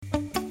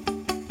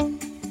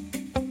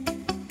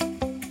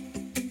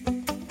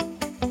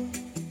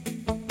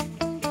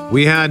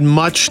We had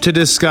much to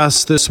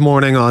discuss this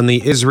morning on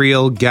the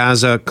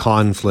Israel-Gaza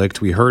conflict.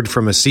 We heard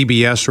from a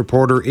CBS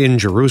reporter in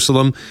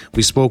Jerusalem.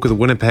 We spoke with a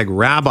Winnipeg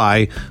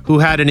rabbi who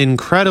had an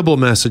incredible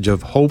message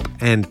of hope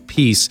and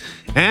peace.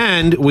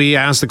 And we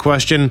asked the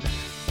question,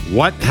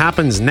 what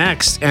happens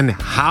next and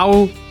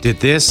how did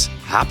this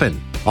happen?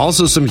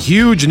 Also, some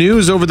huge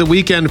news over the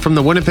weekend from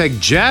the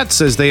Winnipeg Jets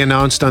as they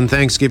announced on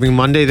Thanksgiving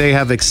Monday they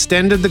have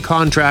extended the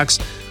contracts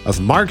of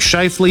Mark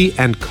Scheifele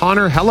and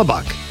Connor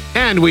Hellebuyck.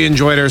 And we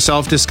enjoyed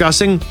ourselves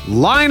discussing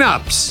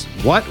lineups.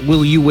 What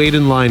will you wait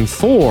in line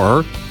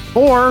for?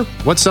 Or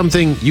what's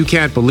something you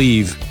can't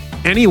believe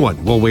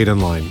anyone will wait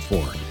in line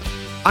for?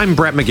 I'm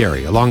Brett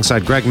McGarry,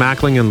 alongside Greg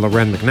Mackling and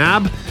Loren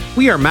McNabb.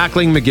 We are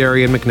Mackling,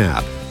 McGarry, and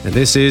McNabb. And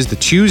this is the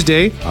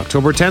Tuesday,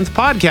 October 10th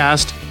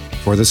podcast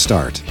for The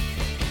Start.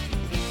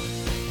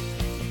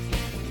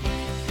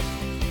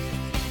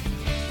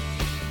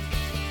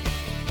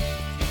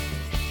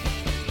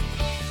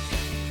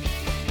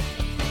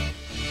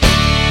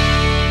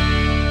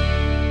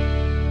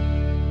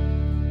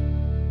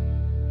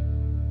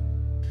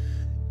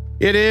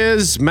 It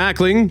is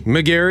Mackling,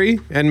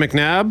 McGarry, and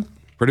McNabb.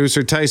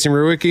 Producer Tyson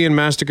Rewicki and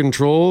Master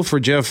Control for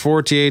Jeff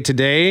Fortier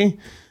today.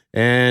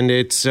 And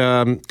it's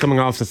coming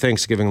off the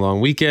Thanksgiving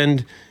long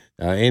weekend.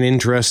 An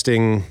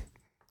interesting,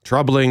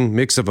 troubling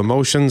mix of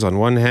emotions. On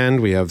one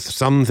hand, we have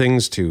some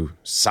things to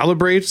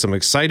celebrate, some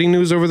exciting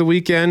news over the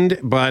weekend,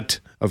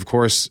 but of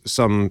course,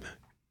 some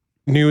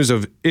news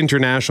of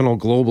international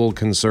global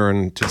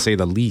concern, to say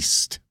the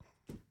least.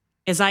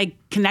 As I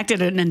connected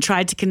and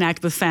tried to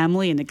connect with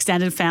family and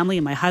extended family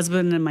and my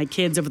husband and my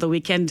kids over the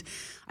weekend,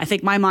 I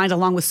think my mind,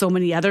 along with so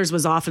many others,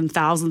 was often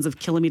thousands of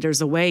kilometers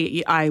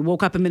away. I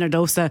woke up in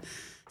Minnesota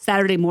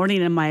Saturday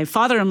morning and my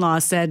father-in-law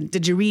said,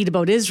 "Did you read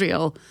about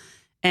Israel?"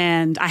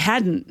 And I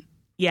hadn't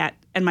yet.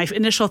 And my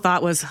initial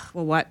thought was,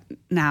 well, what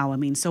now? I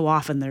mean, so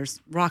often there's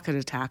rocket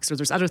attacks or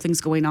there's other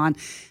things going on and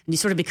you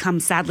sort of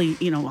become sadly,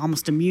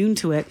 almost immune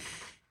to it.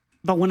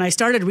 But when I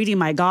started reading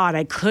my God,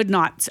 I could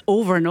not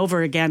over and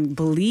over again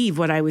believe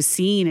what I was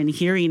seeing and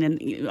hearing,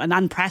 and an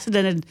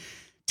unprecedented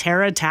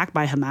terror attack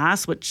by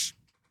Hamas, which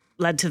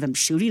led to them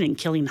shooting and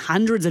killing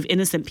hundreds of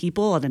innocent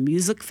people at a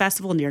music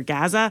festival near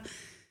Gaza.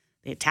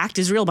 They attacked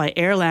Israel by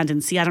air, land,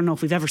 and sea. I don't know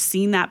if we've ever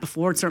seen that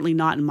before, certainly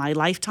not in my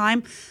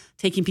lifetime,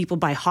 taking people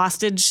by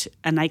hostage.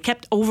 And I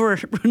kept over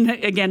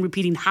again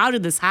repeating, how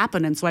did this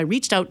happen? And so I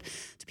reached out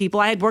to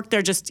people. I had worked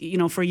there just,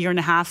 for a year and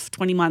a half,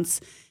 20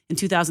 months, in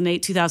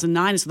 2008,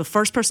 2009. And so the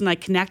first person I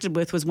connected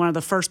with was one of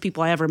the first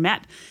people I ever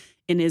met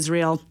in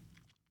Israel.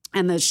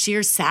 And the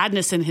sheer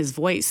sadness in his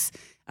voice,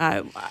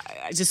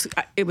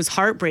 it was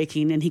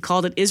heartbreaking. And he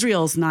called it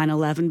Israel's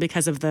 9/11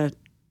 because of the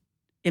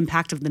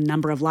impact of the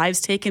number of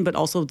lives taken, but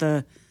also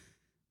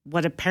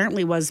what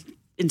apparently was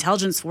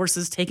intelligence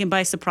forces taken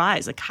by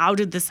surprise. Like, how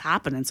did this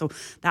happen? And so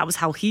that was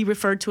how he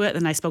referred to it.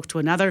 Then I spoke to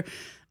another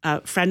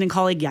friend and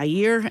colleague,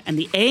 Yair, and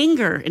the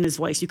anger in his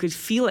voice, you could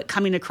feel it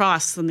coming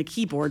across on the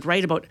keyboard,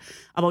 right, about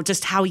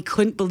just how he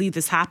couldn't believe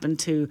this happened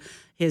to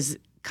his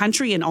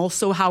country and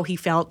also how he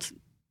felt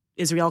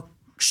Israel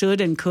should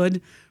and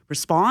could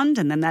respond.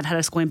 And then that had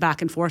us going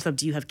back and forth of,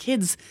 do you have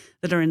kids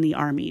that are in the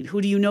army?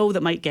 Who do you know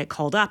that might get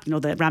called up?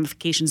 The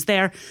ramifications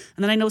there.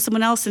 And then I know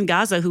someone else in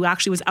Gaza who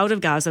actually was out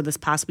of Gaza this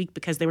past week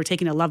because they were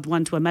taking a loved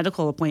one to a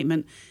medical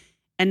appointment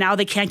and now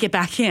they can't get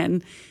back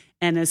in.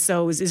 And as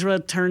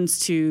Israel turns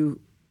to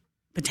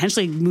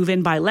potentially move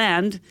in by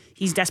land,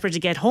 he's desperate to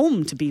get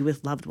home to be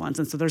with loved ones.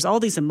 And so there's all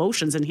these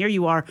emotions. And here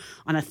you are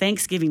on a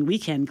Thanksgiving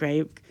weekend,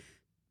 Greg,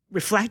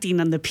 reflecting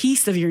on the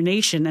peace of your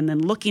nation and then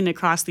looking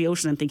across the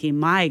ocean and thinking,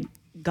 my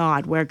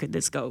God, where could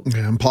this go?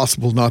 Yeah,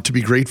 impossible not to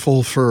be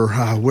grateful for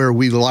where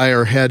we lie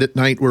our head at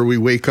night, where we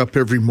wake up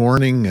every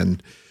morning.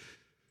 And,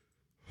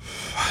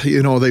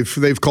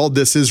 they've called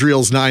this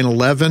Israel's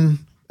 9/11,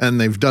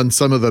 and they've done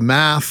some of the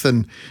math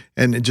and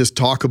just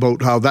talk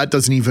about how that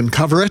doesn't even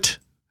cover it.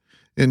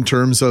 In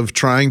terms of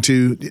trying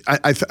to,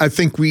 I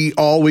think we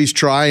always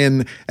try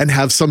and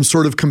have some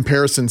sort of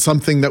comparison,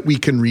 something that we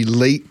can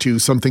relate to,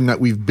 something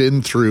that we've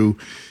been through,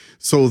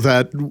 so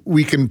that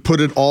we can put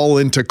it all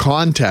into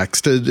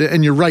context.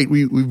 And you're right,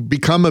 we've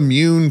become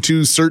immune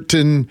to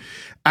certain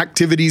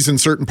activities in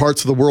certain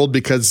parts of the world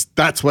because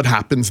that's what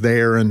happens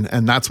there and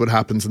that's what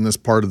happens in this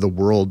part of the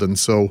world. And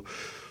so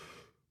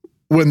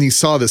when you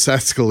saw this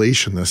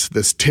escalation,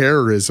 this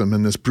terrorism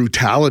and this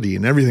brutality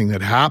and everything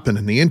that happened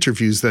and the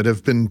interviews that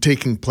have been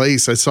taking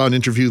place, I saw an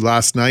interview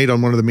last night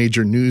on one of the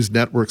major news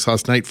networks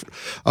last night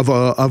of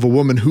a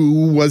woman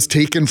who was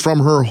taken from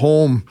her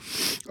home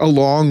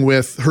along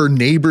with her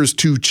neighbor's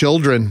 2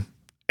 children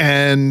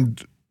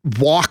and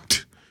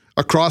walked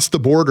across the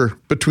border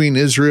between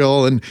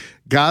Israel and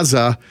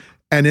Gaza,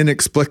 and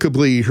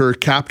inexplicably her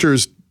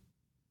captors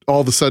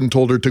all of a sudden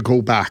told her to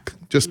go back.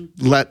 Just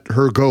let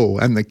her go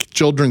and the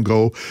children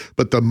go.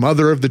 But the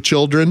mother of the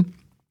children,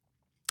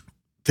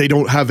 they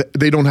don't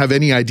have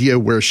any idea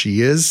where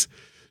she is.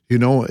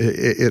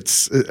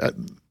 It's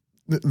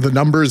the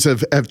numbers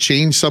have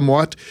changed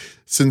somewhat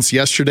since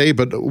yesterday,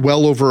 but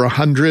well over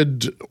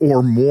 100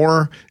 or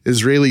more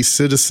Israeli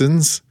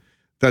citizens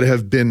that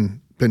have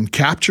been been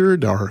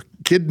captured or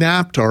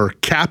kidnapped or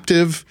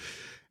captive.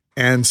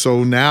 And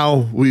so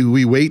now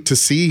we wait to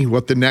see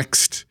what the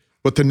next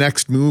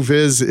move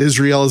is.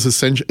 Israel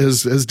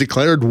has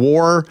declared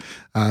war,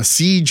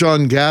 siege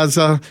on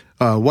Gaza.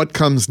 What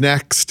comes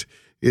next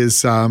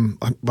is,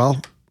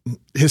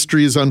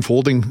 history is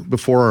unfolding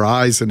before our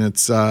eyes, and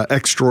it's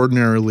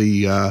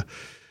extraordinarily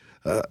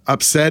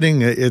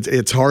upsetting.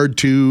 It's hard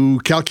to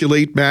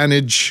calculate,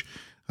 manage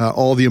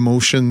all the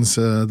emotions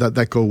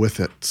that go with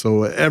it.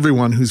 So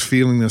everyone who's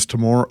feeling this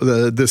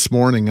this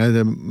morning,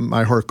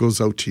 my heart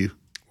goes out to you.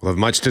 We'll have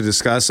much to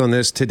discuss on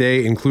this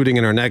today, including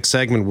in our next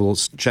segment. We'll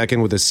check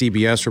in with a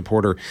CBS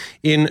reporter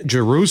in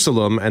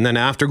Jerusalem. And then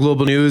after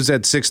Global News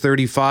at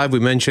 6:35, we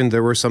mentioned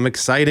there were some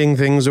exciting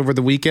things over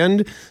the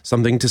weekend,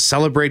 something to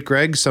celebrate,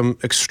 Greg, some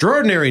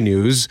extraordinary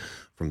news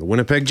from the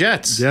Winnipeg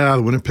Jets. Yeah,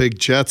 the Winnipeg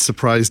Jets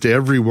surprised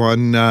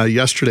everyone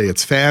yesterday.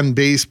 Its fan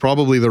base,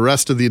 probably the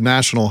rest of the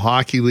National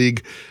Hockey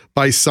League,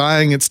 by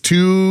signing its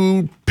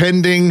two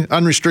pending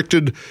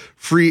unrestricted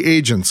free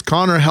agents,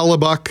 Connor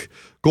Hellebuyck,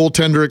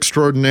 goaltender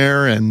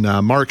extraordinaire, and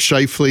Mark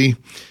Scheifele,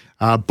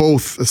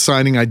 both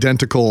signing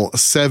identical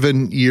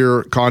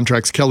 7-year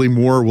contracts. Kelly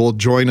Moore will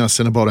join us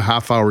in about a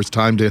half hour's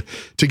time to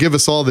give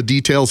us all the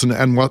details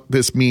and what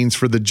this means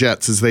for the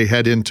Jets as they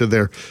head into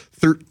their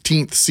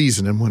 13th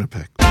season in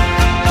Winnipeg.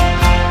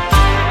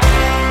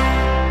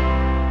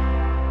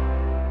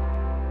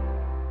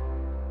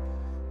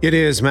 It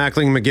is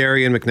Mackling,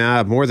 McGarry, and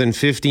McNabb. More than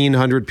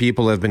 1,500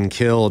 people have been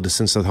killed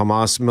since the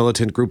Hamas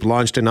militant group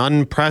launched an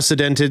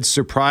unprecedented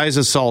surprise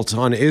assault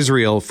on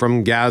Israel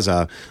from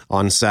Gaza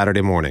on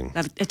Saturday morning.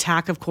 That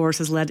attack, of course,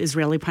 has led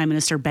Israeli Prime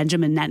Minister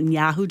Benjamin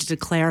Netanyahu to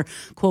declare,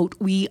 quote,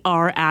 "We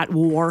are at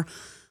war."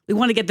 We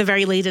want to get the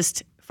very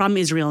latest from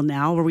Israel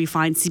now, where we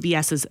find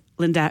CBS's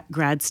Linda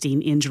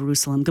Gradstein in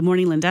Jerusalem. Good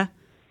morning, Linda.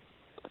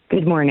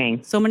 Good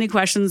morning. So many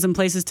questions and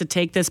places to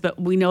take this, but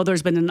we know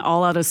there's been an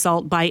all-out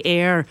assault by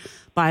air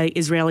by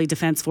Israeli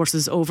defense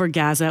forces over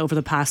Gaza over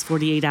the past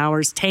 48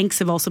 hours. Tanks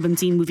have also been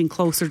seen moving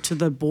closer to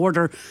the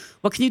border.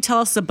 What can you tell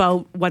us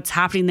about what's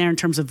happening there in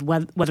terms of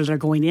whether they're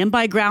going in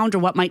by ground or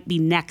what might be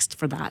next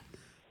for that?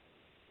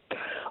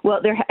 Well,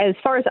 as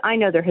far as I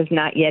know, there has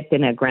not yet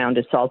been a ground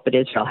assault, but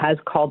Israel has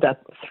called up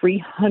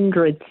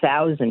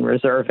 300,000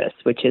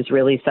 reservists, which is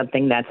really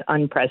something that's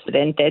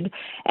unprecedented.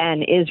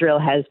 And Israel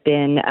has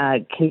been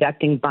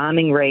conducting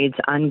bombing raids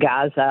on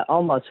Gaza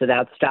almost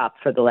without stop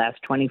for the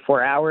last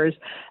 24 hours.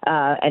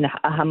 And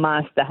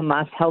the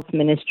Hamas Health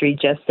Ministry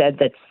just said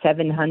that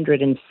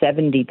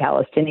 770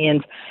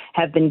 Palestinians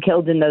have been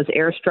killed in those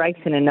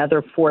airstrikes and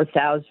another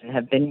 4,000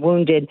 have been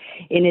wounded.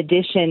 In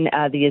addition,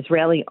 the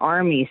Israeli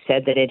army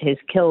said that it has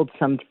killed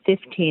some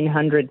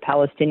 1,500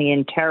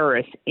 Palestinian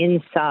terrorists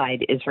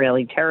inside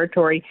Israeli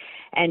territory,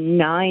 and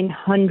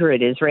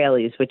 900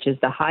 Israelis, which is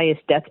the highest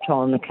death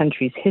toll in the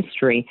country's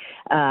history,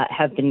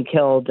 have been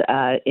killed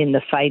in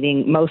the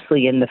fighting,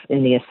 mostly in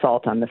the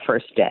assault on the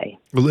first day.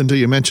 Well, Linda,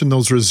 you mentioned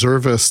those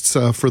reservists.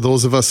 For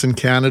those of us in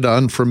Canada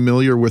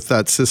unfamiliar with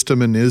that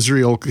system in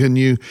Israel, can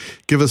you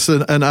give us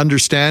an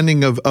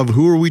understanding of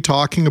who are we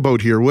talking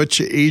about here?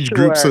 Which age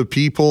groups of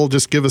people?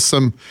 Just give us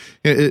some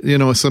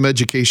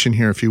education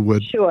here, if you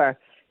would. Sure.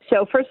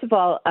 So first of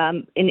all,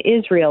 in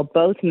Israel,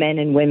 both men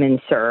and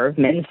women serve.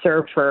 Men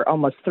serve for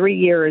almost 3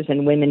 years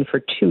and women for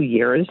 2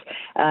 years.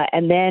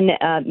 And then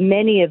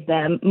many of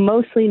them,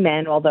 mostly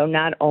men, although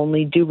not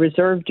only, do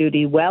reserve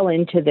duty well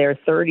into their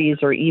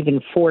 30s or even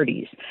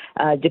 40s,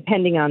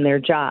 depending on their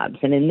jobs.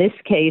 And in this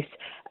case,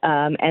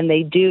 and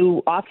they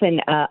do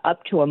often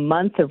up to a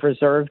month of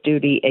reserve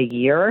duty a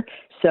year,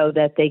 so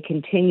that they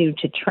continue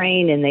to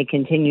train and they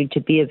continue to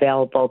be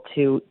available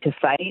to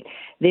fight.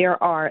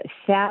 There are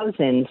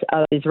thousands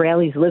of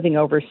Israelis living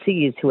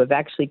overseas who have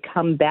actually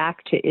come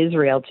back to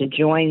Israel to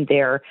join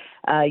their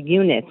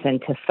units and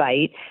to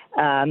fight.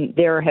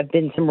 There have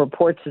been some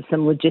reports of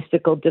some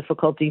logistical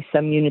difficulties,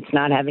 some units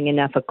not having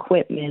enough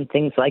equipment,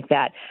 things like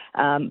that.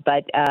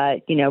 But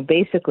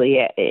basically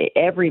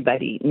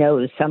everybody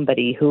knows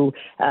somebody who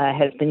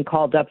has been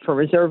called up for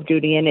reserve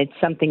duty, and it's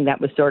something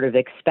that was sort of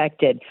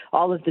expected.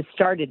 All of this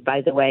started, by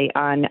the way,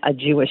 on a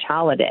Jewish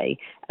holiday.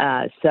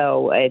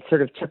 So it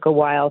sort of took a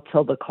while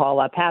till the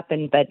call-up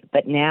happened,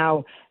 but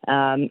now,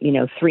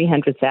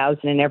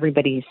 300,000, and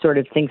everybody sort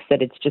of thinks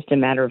that it's just a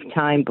matter of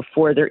time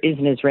before there is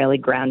an Israeli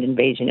ground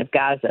invasion of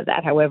Gaza.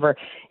 That, however,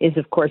 is,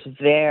 of course,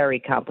 very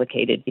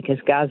complicated because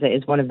Gaza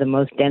is one of the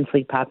most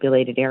densely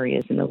populated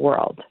areas in the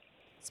world.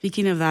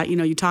 Speaking of that,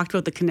 you talked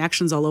about the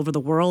connections all over the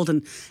world,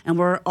 and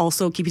we're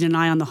also keeping an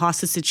eye on the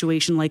hostage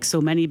situation like so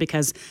many,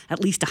 because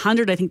at least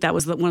 100, I think that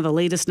was one of the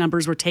latest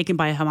numbers, were taken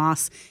by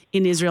Hamas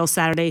in Israel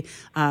Saturday,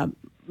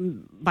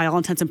 by all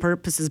intents and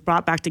purposes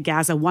brought back to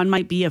Gaza. One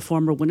might be a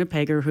former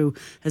Winnipegger who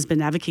has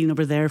been advocating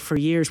over there for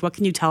years. What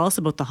can you tell us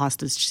about the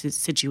hostage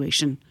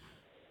situation?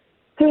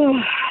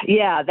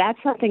 Yeah, that's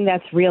something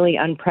that's really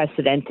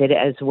unprecedented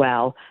as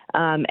well.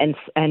 And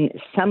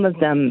some of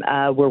them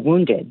were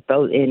wounded,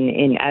 both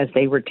in as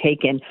they were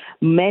taken.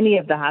 Many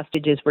of the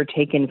hostages were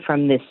taken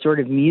from this sort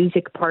of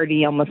music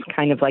party, almost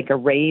kind of like a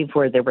rave,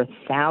 where there were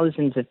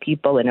thousands of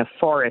people in a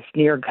forest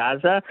near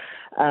Gaza,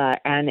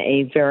 and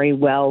a very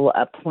well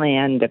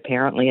planned,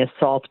 apparently,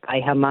 assault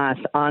by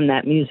Hamas on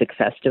that music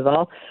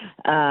festival.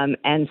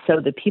 And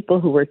so the people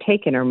who were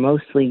taken are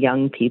mostly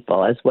young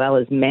people, as well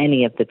as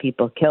many of the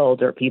people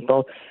killed are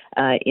people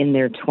in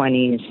their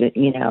 20s,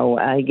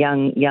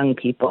 young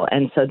people.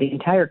 And so the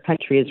entire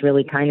country is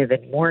really kind of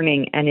in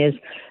mourning and is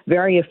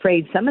very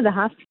afraid. Some of the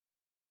hostages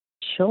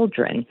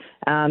children.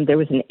 There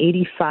was an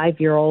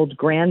 85-year-old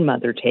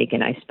grandmother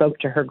taken. I spoke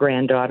to her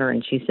granddaughter,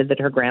 and she said that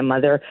her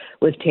grandmother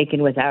was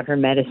taken without her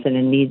medicine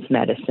and needs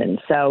medicine.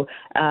 So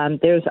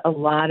there's a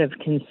lot of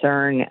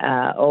concern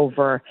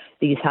over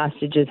these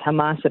hostages.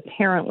 Hamas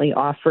apparently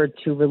offered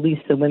to release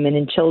the women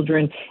and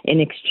children in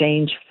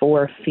exchange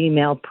for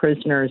female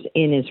prisoners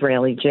in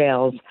Israeli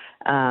jails.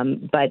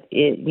 But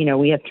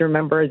we have to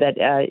remember that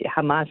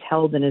Hamas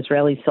held an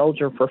Israeli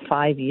soldier for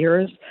 5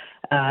 years,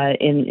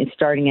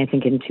 starting I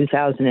think in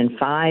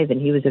 2005,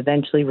 and he was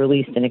eventually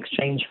released in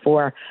exchange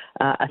for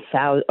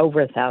over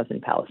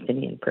 1,000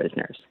 Palestinian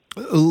prisoners.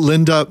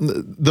 Linda,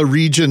 the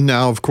region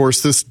now, of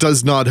course, this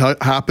does not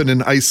happen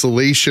in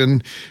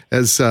isolation,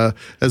 as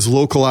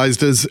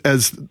localized as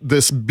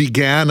this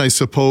began, I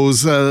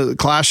suppose.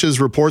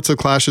 Reports of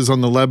clashes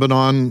on the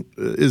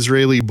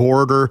Lebanon-Israeli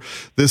border,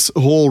 this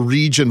whole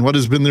region. What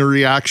has been the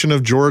reaction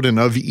of Jordan,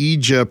 of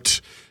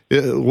Egypt?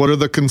 What are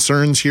the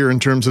concerns here in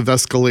terms of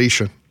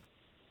escalation?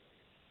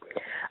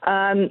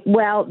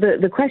 Well,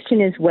 the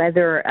question is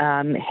whether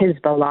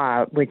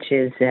Hezbollah, which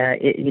is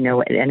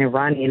an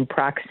Iranian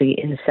proxy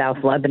in South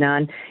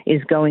Lebanon,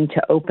 is going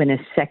to open a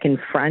second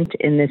front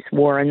in this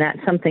war, and that's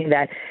something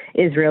that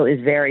Israel is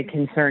very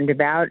concerned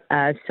about.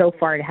 So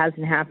far, it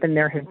hasn't happened.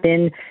 There have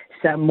been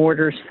some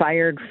mortars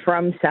fired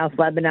from South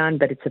Lebanon,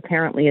 but it's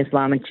apparently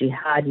Islamic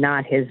Jihad,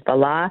 not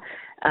Hezbollah.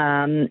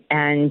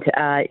 And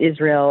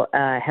Israel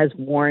has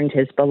warned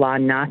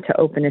Hezbollah not to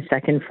open a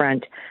second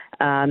front.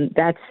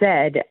 That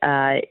said,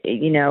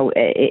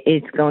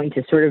 it's going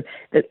to sort of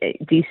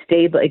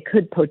it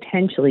could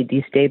potentially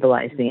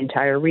destabilize the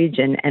entire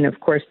region. And of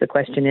course, the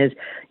question is,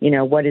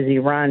 what is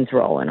Iran's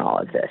role in all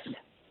of this?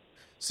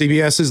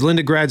 CBS's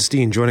Linda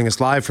Gradstein joining us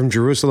live from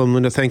Jerusalem.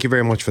 Linda, thank you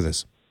very much for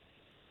this.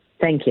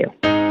 Thank you.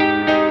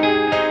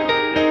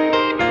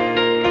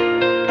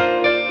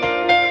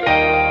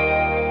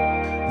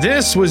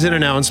 This was an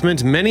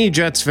announcement many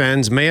Jets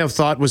fans may have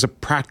thought was a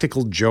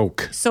practical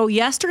joke. So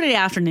yesterday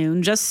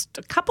afternoon, just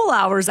a couple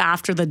hours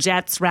after the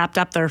Jets wrapped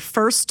up their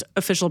first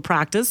official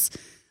practice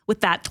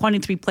with that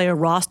 23-player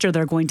roster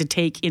they're going to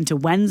take into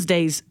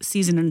Wednesday's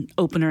season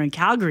opener in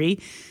Calgary,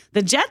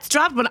 the Jets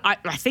dropped what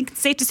I think it's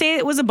safe to say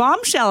it was a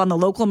bombshell on the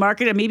local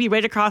market and maybe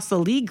right across the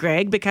league,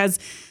 Greg, because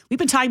we've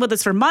been talking about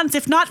this for months.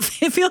 If not,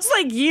 it feels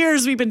like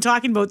years we've been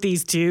talking about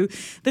these two,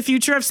 the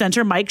future of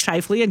center Mike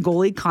Scheifele and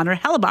goalie Connor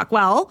Hellebuyck.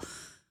 Well,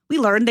 we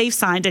learned they've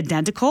signed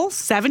identical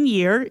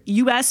 7-year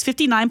US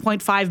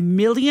 $59.5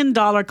 million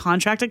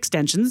contract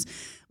extensions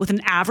with an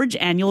average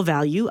annual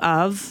value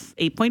of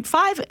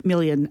 $8.5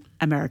 million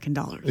American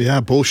dollars.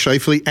 Yeah, both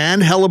Scheifele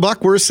and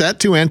Hellebuyck were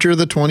set to enter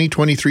the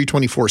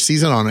 2023-24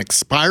 season on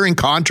expiring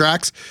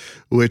contracts,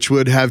 which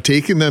would have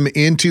taken them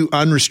into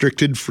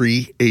unrestricted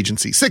free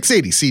agency.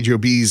 680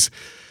 CJOB's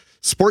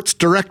sports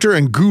director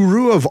and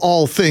guru of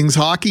all things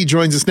hockey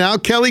joins us now.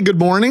 Kelly, good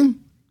morning.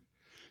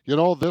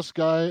 This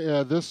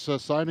guy,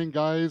 signing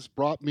guys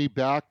brought me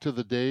back to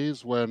the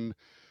days when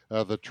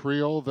the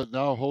trio that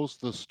now hosts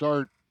The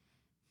Start.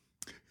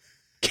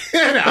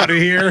 Get out of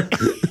here.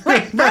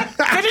 Wait,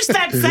 finish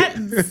that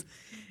sentence.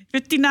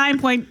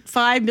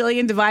 59.5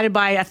 million divided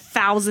by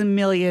 1,000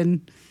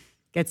 million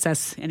gets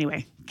us.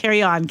 Anyway,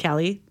 carry on,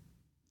 Kelly.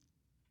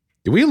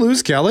 Did we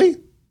lose Kelly?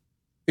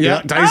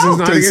 Yeah, Tyson's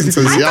not Tyson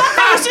says, yeah.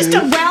 That was just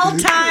a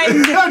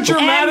well-timed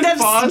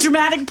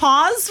dramatic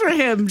pause for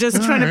him,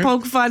 just trying to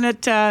poke fun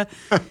at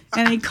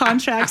any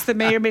contracts that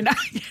may or may not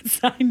get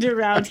signed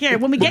around here.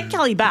 When we get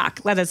Kelly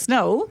back, let us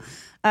know.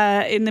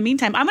 In the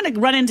meantime, I'm going to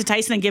run into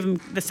Tyson and give him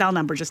the cell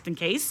number just in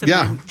case.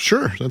 Yeah,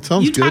 sure. That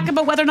sounds good. You talk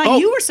about whether or not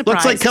you were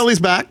surprised. Looks like Kelly's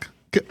back.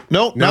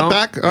 No, not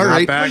back. All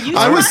right. Back.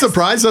 I was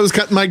surprised. I was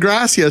cutting my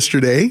grass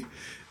yesterday,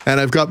 and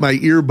I've got my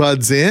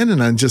earbuds in,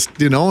 and I'm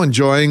just,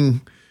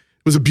 enjoying.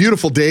 It was a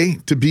beautiful day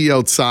to be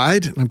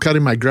outside. I'm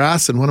cutting my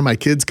grass, and one of my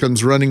kids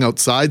comes running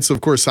outside. So,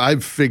 of course, I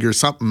figure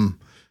something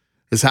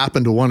has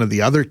happened to one of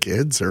the other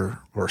kids or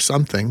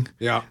something.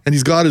 Yeah. And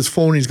he's got his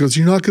phone. He goes,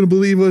 "You're not going to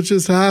believe what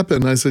just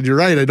happened." I said, "You're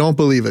right. I don't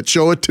believe it.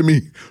 Show it to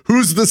me.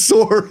 Who's the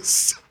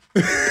source?"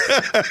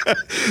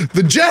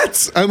 The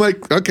Jets. I'm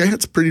like, okay,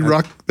 that's a pretty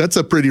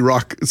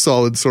rock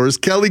solid source.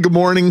 Kelly, good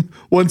morning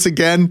once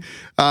again.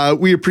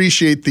 We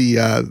appreciate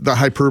the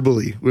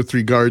hyperbole with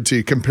regard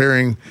to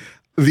comparing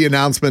the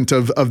announcement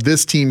of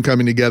this team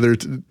coming together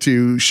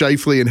to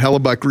Scheifele and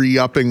Hellebuyck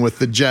re-upping with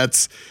the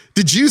Jets.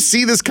 Did you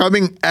see this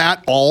coming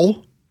at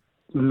all?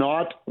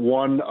 Not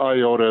one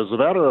iota. As a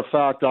matter of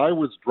fact, I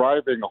was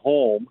driving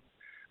home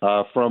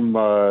from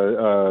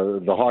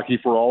the Hockey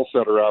for All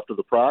Center after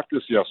the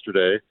practice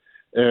yesterday,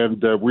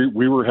 and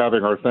we were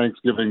having our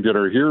Thanksgiving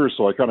dinner here,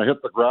 so I kind of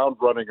hit the ground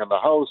running in the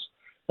house,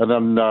 and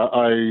then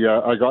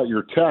I got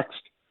your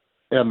text,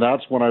 and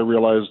that's when I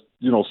realized,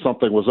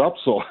 something was up,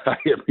 so I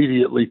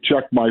immediately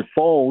checked my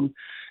phone,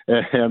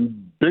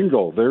 and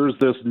bingo, there's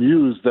this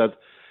news that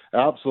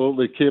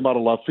absolutely came out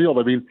of left field.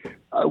 I mean,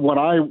 when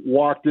I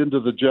walked into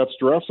the Jets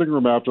dressing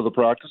room after the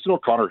practice,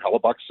 Connor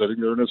Hellebuyck sitting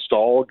there in his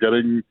stall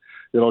getting,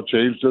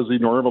 changed as he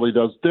normally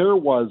does. There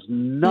was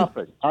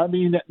nothing,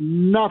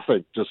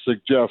 nothing to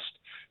suggest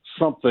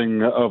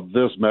something of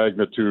this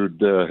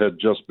magnitude had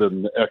just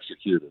been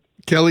executed.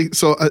 Kelly,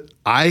 so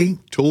I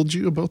told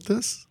you about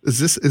this. Is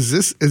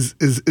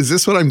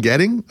this what I'm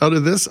getting out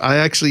of this? I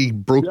actually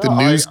broke the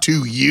news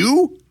to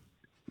you.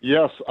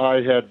 Yes,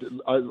 I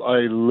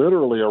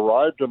literally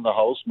arrived in the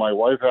house. My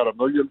wife had a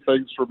million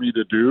things for me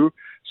to do,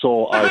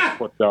 so I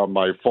put down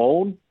my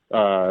phone,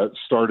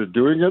 started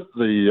doing it.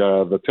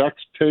 The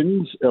text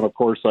pings, and of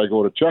course I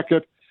go to check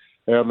it,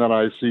 and then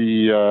I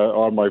see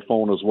on my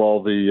phone as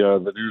well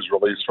the news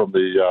release from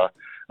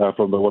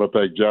the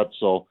Winnipeg Jets.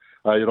 So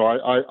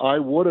I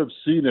would have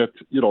seen it,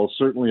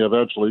 certainly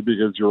eventually,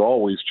 because you're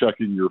always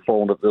checking your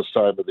phone at this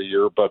time of the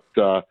year. But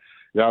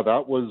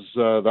that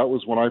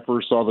was when I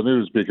first saw the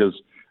news, because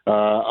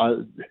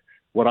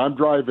when I'm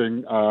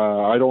driving,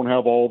 I don't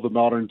have all the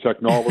modern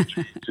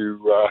technology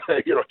to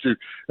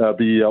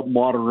be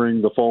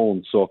monitoring the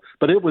phone. So,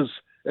 but it was,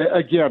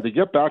 again, to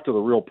get back to the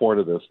real point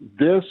of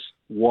this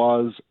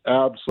was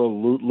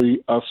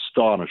absolutely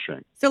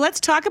astonishing. So let's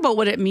talk about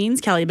what it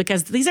means, Kelly,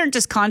 because these aren't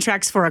just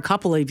contracts for a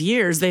couple of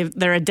years.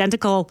 They're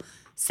identical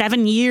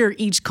 7-year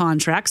each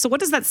contract. So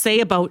what does that say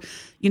about,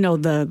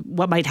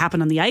 what might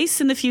happen on the ice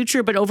in the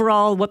future, but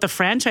overall what the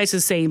franchise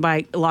is saying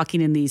by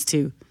locking in these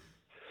two?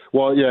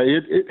 Well, yeah,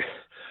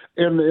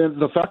 and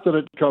the fact that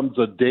it comes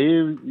a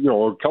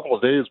couple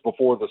of days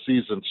before the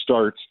season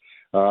starts.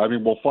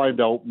 We'll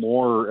find out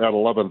more at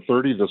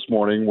 11:30 this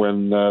morning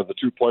when the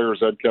two players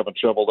and Kevin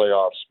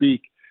Cheveldayoff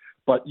speak.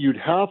 But you'd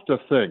have to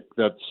think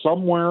that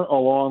somewhere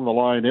along the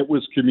line it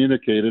was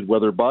communicated,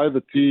 whether by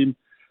the team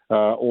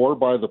or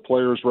by the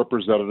players'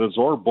 representatives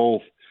or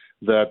both,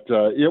 that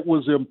it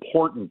was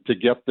important to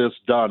get this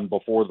done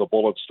before the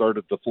bullets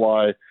started to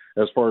fly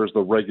as far as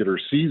the regular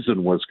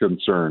season was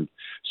concerned.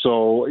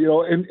 So,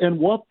 and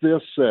what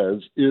this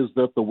says is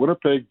that the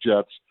Winnipeg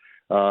Jets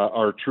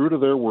are true to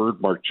their word.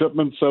 Mark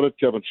Chipman said it.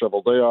 Kevin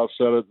Cheveldayoff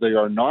said it. They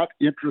are not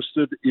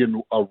interested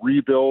in a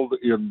rebuild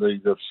in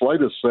the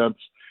slightest sense,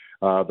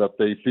 that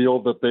they feel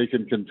that they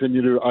can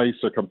continue to ice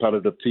a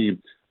competitive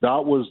team.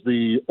 That was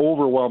the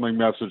overwhelming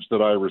message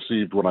that I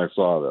received when I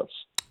saw this.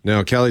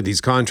 Now, Kelly,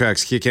 these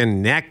contracts kick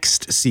in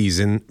next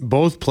season.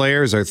 Both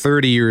players are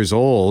 30 years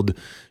old.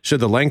 Should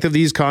the length of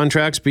these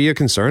contracts be a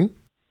concern?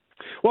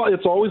 Well,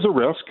 it's always a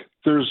risk.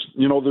 There's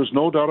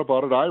no doubt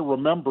about it. I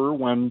remember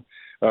when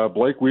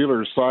Blake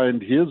Wheeler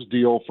signed his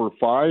deal for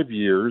 5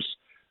 years.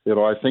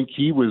 I think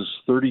he was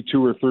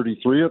 32 or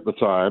 33 at the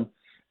time.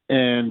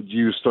 And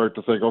you start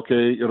to think,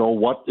 okay,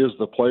 what is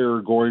the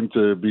player going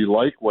to be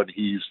like when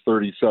he's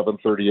 37,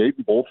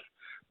 38?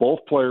 Both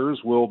players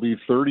will be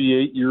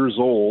 38 years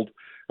old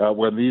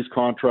when these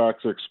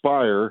contracts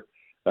expire.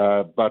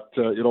 But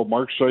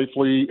Mark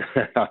Scheifele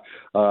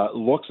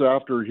looks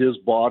after his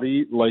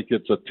body like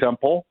it's a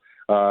temple,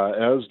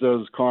 as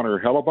does Connor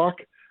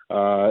Hellebuyck.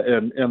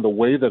 And the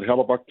way that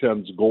Hellebuyck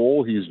tends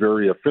goal, he's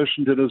very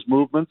efficient in his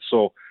movements.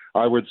 So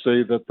I would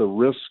say that the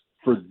risk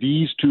for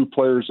these two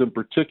players in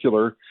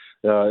particular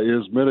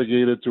is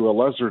mitigated to a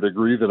lesser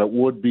degree than it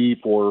would be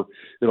for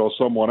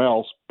someone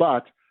else.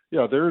 But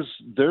yeah,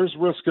 there's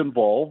risk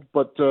involved.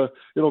 But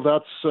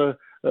that's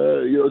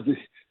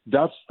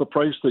the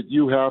price that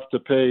you have to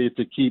pay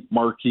to keep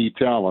marquee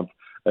talent.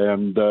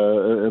 And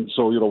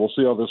so we'll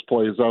see how this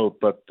plays out.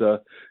 But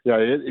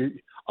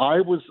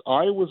I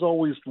was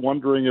always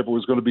wondering if it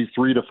was going to be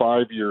 3 to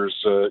 5 years.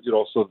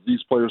 So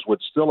these players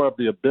would still have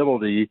the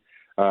ability,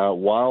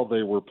 while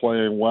they were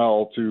playing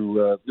well,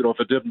 to if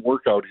it didn't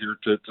work out here,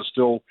 to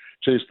still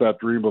chase that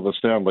dream of a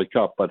Stanley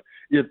Cup. But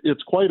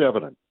it's quite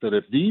evident that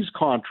if these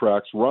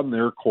contracts run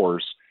their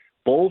course,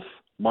 both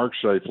Mark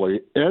Scheifele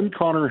and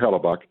Connor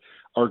Hellebuyck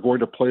are going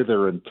to play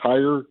their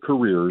entire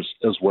careers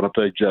as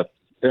Winnipeg Jets.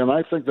 And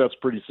I think that's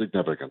pretty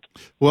significant.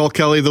 Well,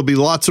 Kelly, there'll be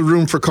lots of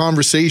room for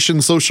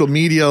conversation, social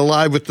media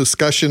alive with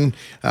discussion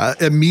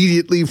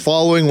immediately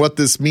following what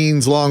this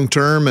means long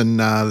term, and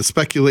the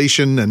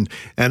speculation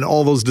and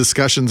all those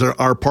discussions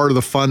are part of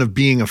the fun of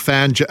being a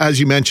fan. As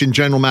you mentioned,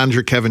 General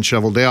Manager Kevin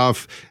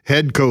Cheveldayoff,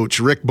 Head Coach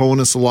Rick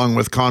Bowness, along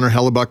with Connor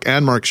Hellebuyck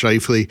and Mark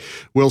Scheifele,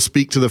 will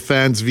speak to the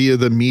fans via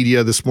the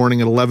media this morning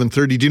at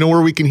 11:30. Do you know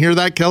where we can hear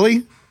that,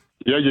 Kelly?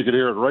 Yeah, you can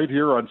hear it right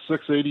here on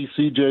 680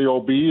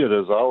 CJOB. It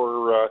is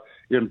our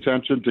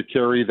intention to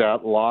carry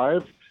that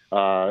live.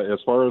 As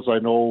far as I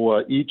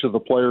know, each of the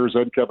players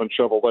and Kevin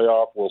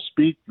Cheveldayoff will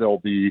speak. There'll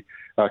be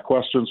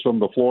questions from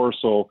the floor.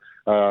 So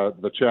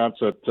the chance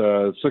at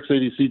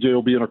 680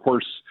 CJOB, and of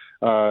course,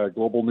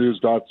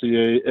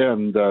 globalnews.ca,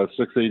 and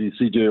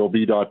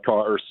 680cjob.com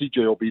or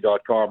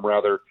cjob.com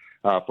rather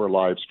for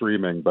live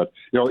streaming. But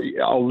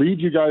I'll leave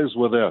you guys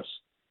with this.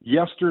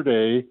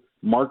 Yesterday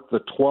marked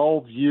the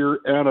 12-year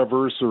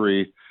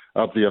anniversary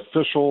of the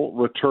official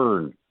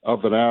return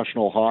of the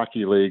National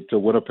Hockey League to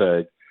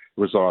Winnipeg. It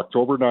was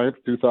October 9th,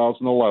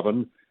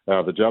 2011.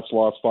 The Jets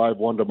lost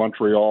 5-1 to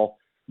Montreal.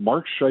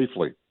 Mark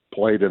Scheifele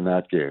played in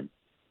that game.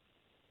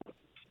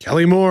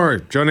 Kelly Moore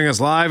joining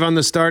us live on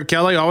The Start.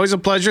 Kelly, always a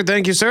pleasure.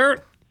 Thank you,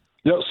 sir.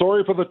 Yeah,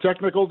 sorry for the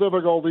technical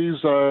difficulties.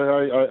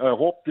 I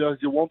hope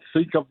you won't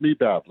think of me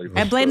badly.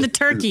 I blame the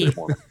turkey.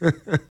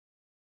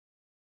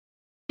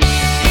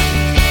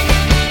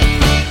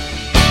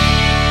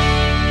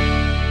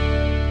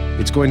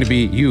 It's going to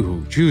be you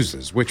who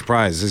chooses which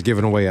prize is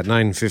given away at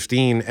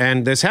 9:15.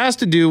 And this has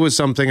to do with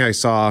something I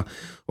saw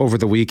over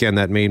the weekend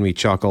that made me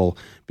chuckle,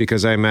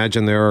 because I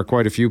imagine there are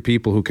quite a few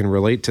people who can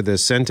relate to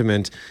this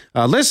sentiment.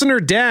 Listener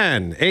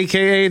Dan,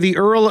 a.k.a. the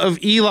Earl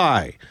of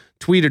Eli,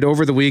 tweeted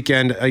over the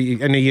weekend,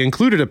 and he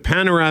included a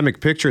panoramic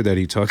picture that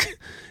he took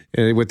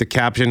with the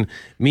caption,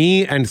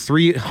 "Me and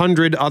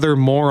 300 other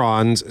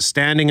morons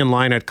standing in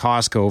line at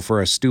Costco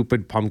for a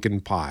stupid pumpkin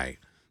pie."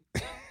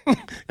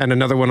 And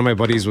another one of my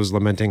buddies was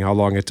lamenting how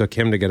long it took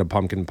him to get a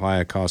pumpkin pie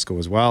at Costco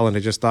as well. And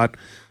I just thought,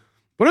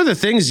 what are the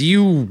things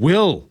you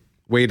will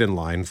wait in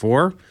line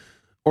for?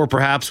 Or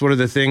perhaps what are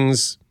the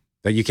things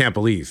that you can't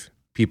believe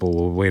people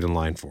will wait in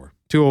line for?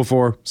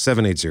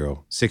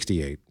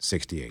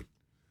 204-780-6868.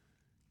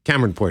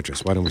 Cameron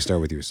Poitras, why don't we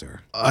start with you, sir?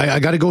 I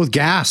got to go with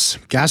gas.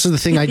 Gas is the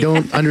thing I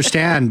don't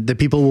understand that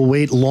people will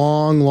wait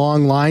long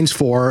lines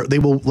for. They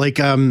will I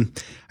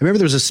remember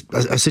there was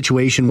a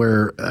situation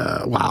where,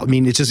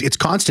 it's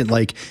constant.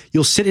 Like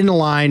you'll sit in a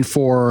line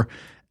for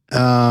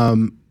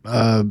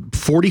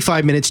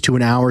 45 minutes to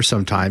an hour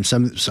sometimes.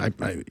 Some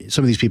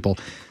of these people,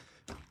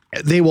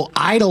 they will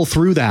idle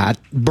through that,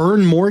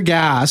 burn more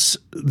gas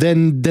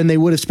than they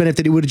would have spent if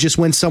they would have just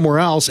went somewhere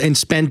else and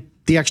spent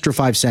the extra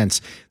 5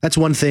 cents. That's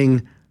one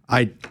thing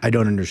I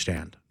don't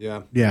understand.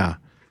 Yeah.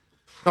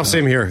 Oh,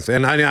 same here.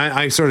 And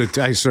I sort of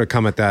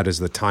come at that as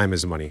the time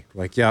is money.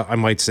 Like, yeah, I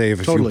might save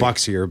a few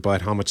bucks here,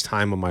 but how much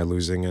time am I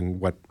losing, and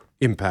what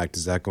impact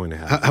is that going to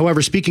have?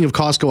 However, speaking of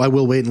Costco, I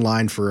will wait in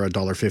line for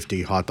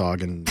 $1.50 hot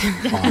dog and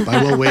pop.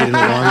 I will wait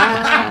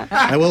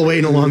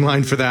in a long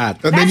line for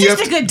that. And that's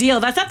just a good deal.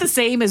 That's not the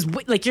same as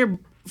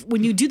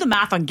when you do the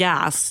math on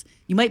gas,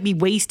 you might be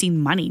wasting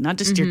money, not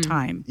just your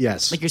time.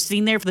 Yes. Like you're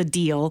sitting there for the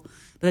deal,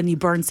 but then you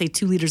burn, say,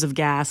 2 liters of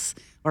gas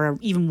or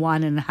even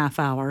 1.5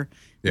 hours.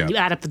 Yeah. You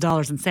add up the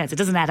dollars and cents. It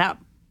doesn't add up.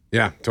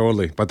 Yeah,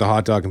 totally. But the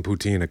hot dog and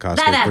poutine at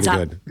Costco is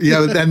pretty good.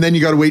 Yeah, and then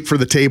you got to wait for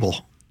the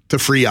table to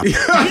free up. You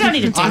don't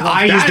need a table.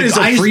 That is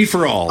a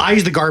free-for-all. I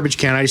use the garbage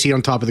can. I just eat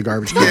on top of the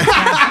garbage can.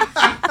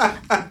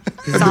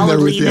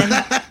 Solid leaning.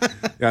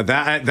 Yeah,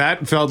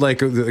 that felt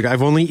like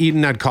I've only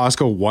eaten at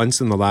Costco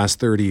once in the last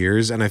 30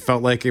 years, and I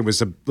felt like it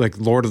was like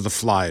Lord of the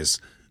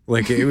Flies.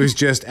 Like it was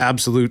just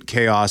absolute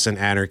chaos and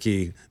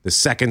anarchy. The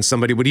second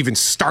somebody would even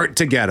start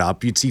to get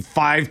up, you'd see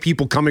 5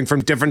 people coming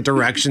from different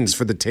directions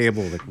for the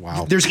table. Like,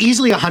 wow. There's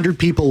easily 100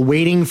 people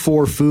waiting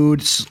for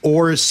food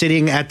or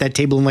sitting at that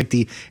table in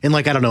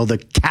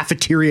the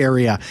cafeteria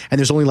area, and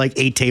there's only like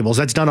 8 tables.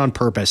 That's done on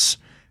purpose.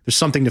 There's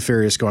something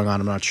nefarious going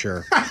on. I'm not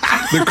sure.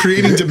 They're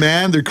creating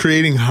demand. They're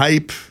creating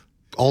hype.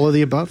 All of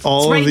the above?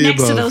 It's right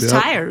next to those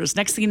tires.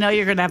 Next thing you know,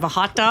 you're going to have a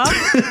hot dog,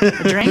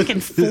 a drink,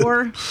 and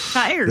 4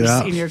 tires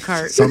in your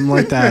cart. Something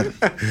like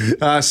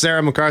that.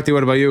 Sarah McCarthy,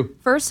 what about you?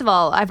 First of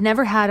all, I've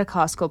never had a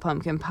Costco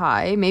pumpkin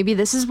pie. Maybe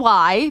this is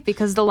why,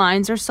 because the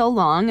lines are so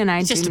long and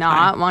I do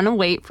not want to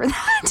wait for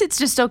that. It's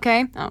just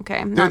okay.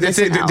 Okay.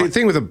 The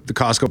thing with the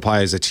Costco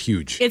pie is it's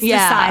huge. It's the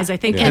size, I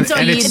think. And so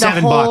you it's eat the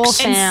whole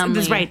 $7. family.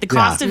 That's right. The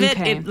cost of it,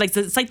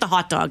 it's like the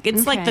hot dog.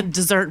 It's like the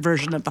dessert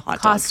version of the hot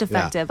dog. Cost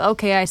effective. Yeah.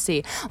 Okay, I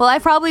see. Well,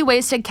 I probably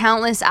wasted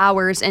countless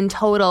hours in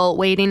total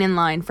waiting in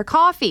line for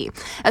coffee,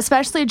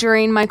 especially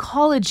during my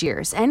college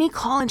years. Any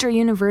college or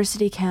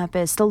university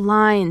campus, the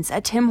lines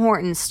at Tim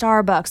Hortons,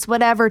 Starbucks,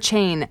 whatever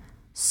chain,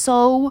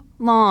 so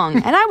long.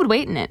 And I would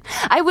wait in it.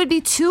 I would be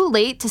too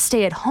late to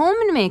stay at home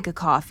and make a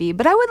coffee,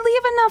 but I would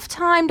leave enough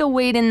time to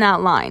wait in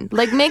that line.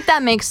 Like, make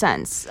that make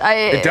sense.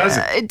 It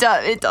doesn't. It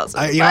doesn't.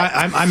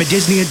 I'm a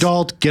Disney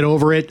adult. Get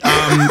over it.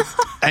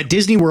 At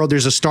Disney World,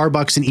 there's a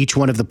Starbucks in each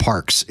one of the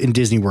parks in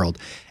Disney World.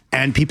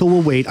 And people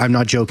will wait, I'm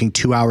not joking,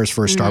 2 hours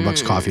for a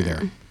Starbucks coffee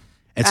there.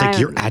 It's like,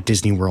 you're at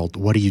Disney World.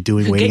 What are you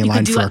doing waiting in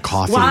line for a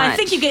coffee? Well, I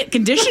think you get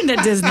conditioned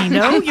at Disney,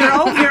 no?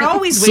 You're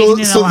always waiting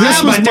in a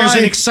line. But there's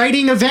an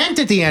exciting event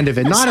at the end of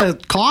it, not a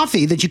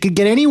coffee that you could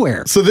get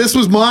anywhere. So this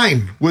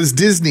was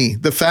Disney.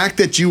 The fact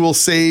that you will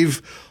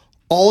save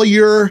all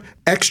your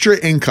extra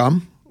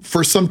income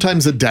for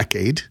sometimes a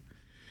decade.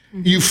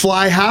 You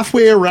fly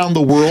halfway around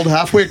the world,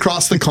 halfway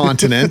across the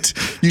continent.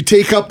 You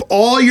take up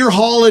all your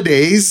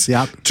holidays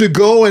to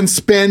go and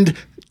spend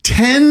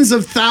tens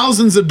of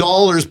thousands of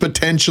dollars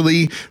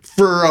potentially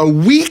for a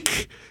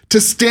week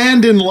to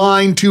stand in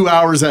line 2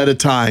 hours at a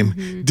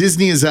time.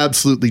 Disney is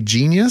absolutely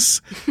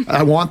genius.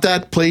 I want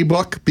that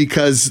playbook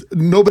because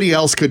nobody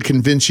else could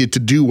convince you to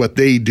do what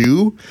they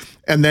do.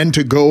 And then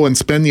to go and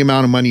spend the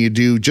amount of money you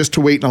do just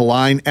to wait in a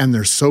line. And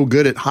they're so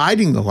good at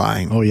hiding the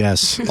line. Oh,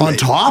 yes. On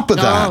top of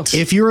that.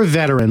 If you're a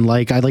veteran,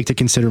 like I like to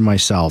consider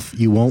myself,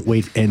 you won't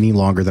wait any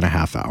longer than a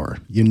half hour.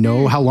 You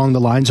know how long the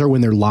lines are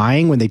when they're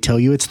lying, when they tell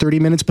you it's 30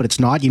 minutes, but it's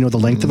not. You know the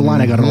length of the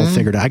line. I got it all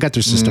figured out. I got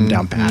their system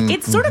down pat.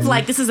 It's sort of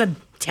like, this is a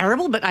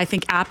terrible, but I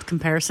think apt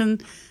comparison,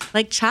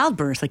 like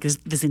childbirth. Like there's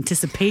this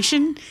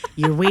anticipation.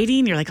 You're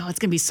waiting. You're like, oh, it's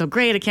going to be so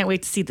great. I can't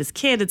wait to see this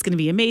kid. It's going to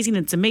be amazing.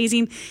 It's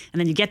amazing. And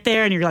then you get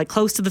there and you're like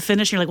close to the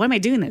finish. And you're like, why am I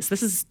doing this?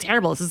 This is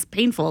terrible. This is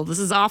painful. This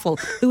is awful.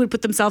 Who would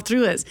put themselves through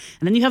this?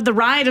 And then you have the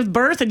ride of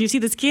birth and you see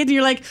this kid and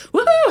you're like,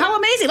 woohoo, how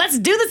amazing. Let's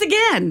do this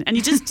again. And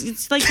you just,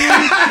 it's like,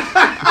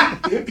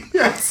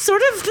 you're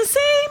sort of the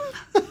same.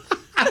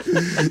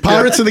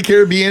 Pirates of the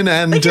Caribbean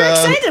and Like you're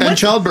excited. and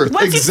childbirth.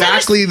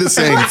 Exactly the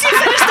same. Once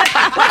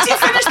you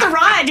finish the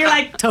ride, you're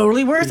like,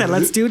 totally worth it.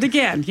 Let's do it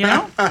again, you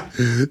know?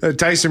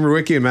 Tyson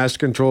Rewicki and Master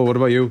Control, what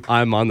about you?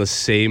 I'm on the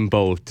same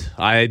boat.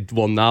 I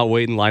will not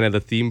wait in line at a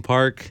theme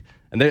park.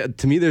 And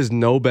to me, there's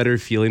no better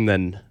feeling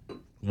than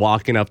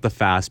walking up the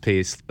fast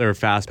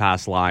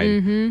pass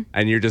line,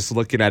 and you're just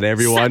looking at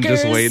everyone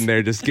just waiting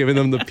there, just giving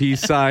them the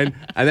peace sign.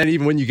 And then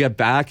even when you get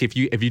back, if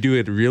you do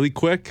it really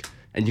quick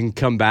and you can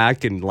come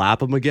back and lap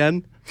them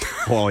again,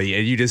 oh yeah,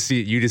 you just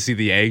see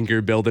the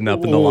anger building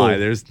up in the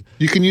line.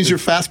 You can use your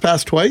fast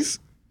pass twice?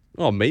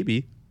 Oh,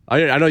 maybe.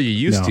 I know you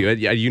used to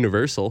at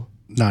Universal.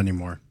 Not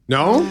anymore.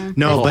 No?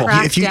 No, but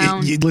Cracked if you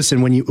down.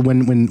 listen,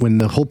 when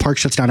the whole park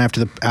shuts down after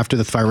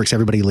the fireworks,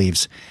 everybody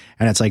leaves,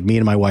 and it's like me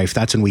and my wife.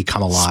 That's when we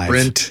come alive.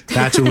 Sprint.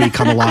 That's when we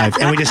come alive,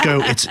 and we just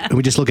go.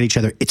 We just look at each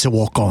other. It's a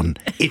walk on.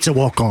 It's a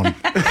walk on.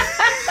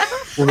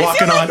 We're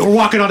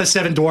walking on to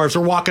Seven Dwarfs.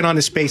 We're walking on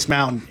to Space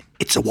Mountain.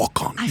 It's a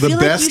walk on. I feel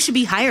like you should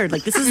be hired.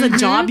 Like this is a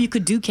job you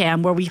could do,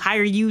 Cam, where we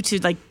hire you to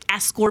like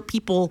escort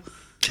people.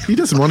 He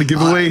doesn't want to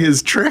give away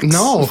his tricks.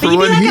 No. For But you'd be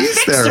when like a he's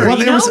fixer, there. Well,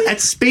 you there was know? at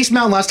Space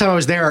Mountain last time I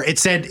was there. It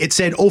said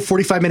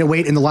 45-minute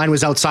wait, and the line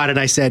was outside. And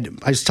I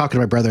was talking to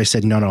my brother. I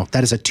said, no,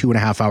 that is a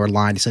 2.5 hour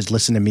line. He says,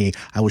 listen to me.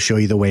 I will show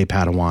you the way,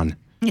 Padawan.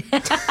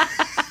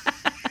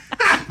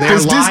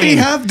 Does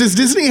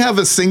Disney have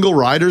a single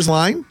rider's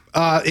line?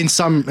 In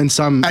some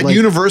At like,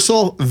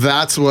 Universal,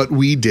 that's what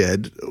we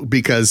did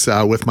because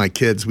with my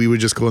kids, we would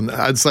just go.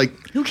 It's like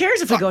Who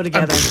cares if we go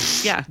together?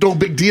 Yeah. no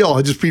big deal.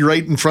 I'd just be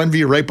right in front of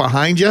you, right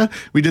behind you.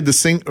 We did the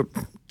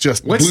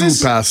just What's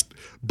this?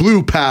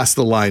 blew past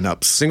the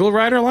lineups. Single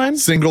rider line?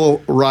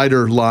 Single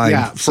rider line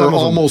Yeah, for some of them.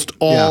 almost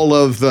all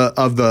of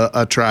the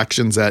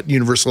attractions at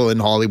Universal in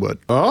Hollywood.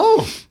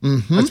 Oh.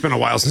 It's been a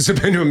while since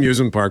I've been to an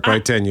amusement park,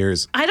 right? 10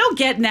 years. I don't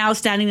get now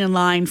standing in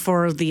line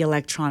for the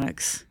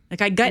electronics.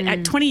 Like I got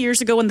at 20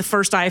 years ago when the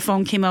first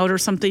iPhone came out or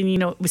something,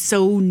 it was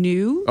so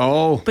new.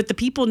 Oh. But the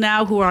people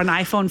now who are on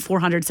iPhone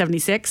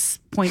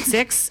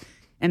 476.6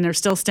 and they're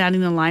still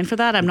standing in line for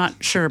that, I'm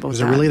not sure about is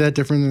that. it really that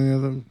different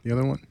than the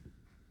other one?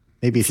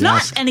 Maybe if It's you not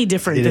ask. any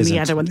different It than isn't.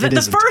 the other one. It The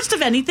isn't. first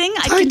of anything,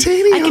 I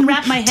Titanium. can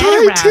wrap my head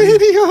around.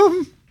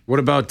 Titanium. What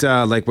about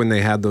like when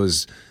they had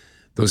those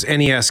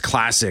NES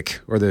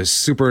Classic or the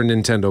Super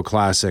Nintendo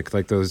Classic,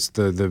 like those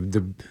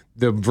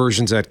the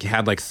versions that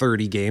had like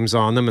 30 games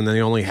on them, and then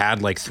they only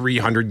had like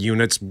 300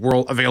 units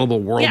available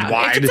worldwide.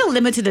 Yeah, if it's a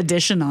limited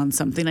edition on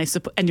something, I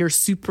suppose, and you're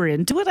super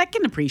into it, I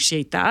can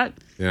appreciate that.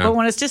 Yeah. But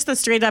when it's just the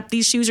straight up,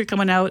 these shoes are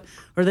coming out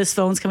or this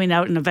phone's coming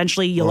out, and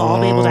eventually you'll all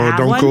be able to have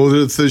don't one. go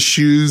to the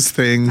shoes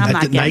thing. I'm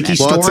not the getting Nike it.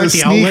 store Lots at of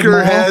the outlet mall.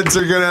 sneakerheads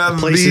are going to be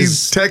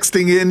Places-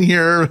 texting in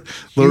here. Huge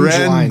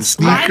Loren lines.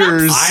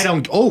 sneakers. I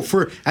don't. Oh,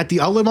 for at the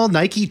outlet mall,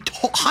 Nike,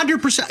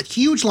 100%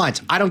 huge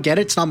lines. I don't get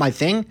it. It's not my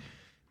thing.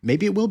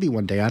 Maybe it will be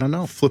one day. I don't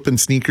know. Flipping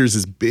sneakers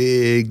is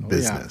big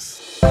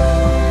business.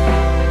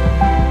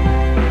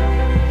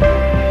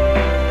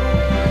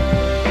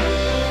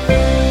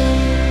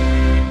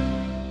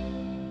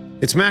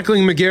 It's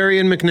Mackling, McGarry,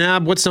 and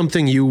McNabb. What's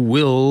something you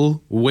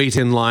will wait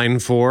in line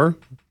for?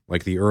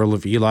 Like the Earl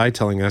of Eli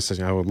telling us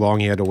how long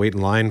he had to wait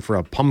in line for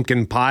a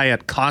pumpkin pie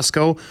at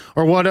Costco?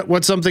 Or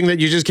what's something that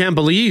you just can't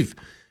believe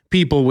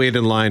people wait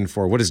in line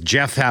for? What does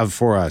Jeff have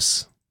for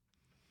us?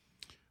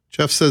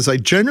 Jeff says, I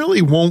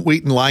generally won't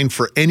wait in line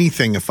for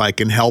anything if I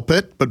can help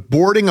it, but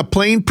boarding a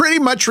plane pretty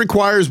much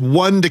requires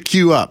one to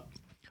queue up.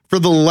 For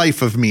the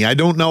life of me, I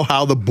don't know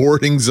how the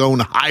boarding zone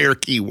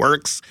hierarchy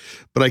works,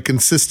 but I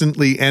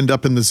consistently end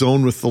up in the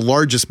zone with the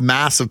largest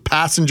mass of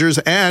passengers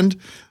and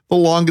the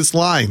longest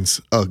lines.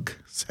 Ugh,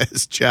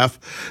 says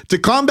Jeff. To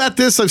combat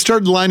this, I've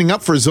started lining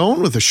up for a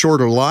zone with a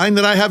shorter line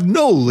that I have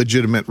no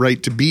legitimate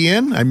right to be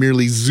in. I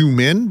merely zoom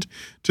in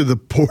to the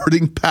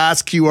boarding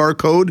pass QR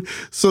code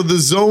so the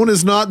zone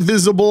is not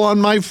visible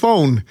on my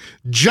phone.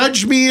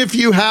 Judge me if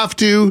you have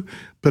to,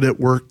 but it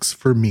works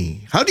for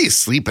me. How do you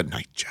sleep at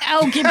night, Jeff?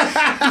 Okay.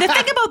 The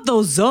thing about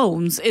those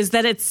zones is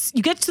that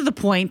you get to the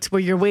point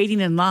where you're waiting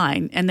in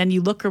line and then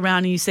you look around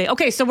and you say,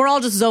 okay, so we're all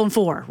just zone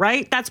 4,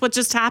 right? That's what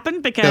just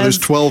happened because there's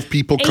 12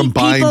 people 8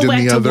 combined people in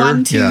went the to other.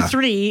 1, 2,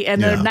 3,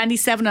 and Yeah. the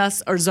 97 of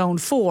us are zone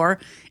 4.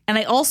 And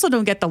I also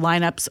don't get the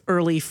lineups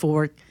early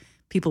for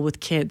people with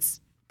kids.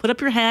 Put up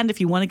your hand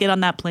if you want to get on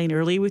that plane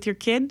early with your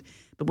kid.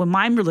 But when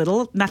mine were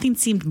little, nothing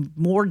seemed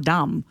more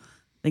dumb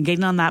than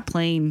getting on that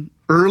plane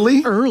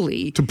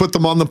early to put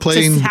them on the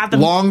plane just have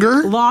them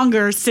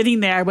longer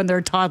sitting there when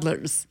they're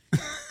toddlers.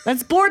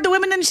 Let's board the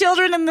women and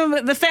children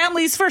and the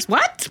families first.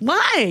 What?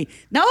 Why?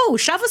 No,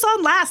 shove us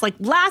on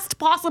last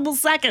possible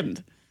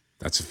second.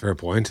 That's a fair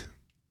point.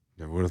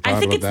 Never would have thought I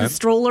think about it's that. the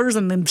strollers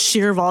and the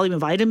sheer volume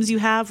of items you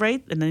have,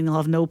 right? And then you'll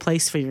have no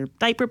place for your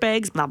diaper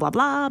bags, blah, blah,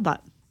 blah.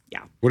 But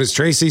yeah. What does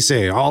Tracy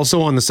say?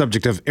 Also on the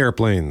subject of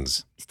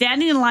airplanes.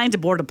 Standing in line to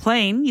board a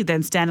plane, you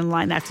then stand in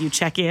line after you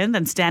check in,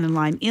 then stand in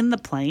line in the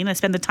plane. I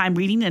spend the time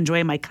reading and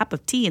enjoying my cup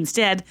of tea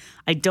instead.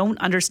 I don't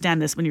understand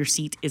this when your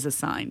seat is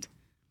assigned.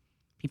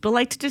 People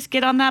like to just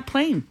get on that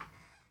plane.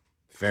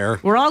 Fair.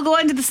 We're all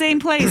going to the same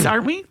place,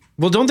 aren't we?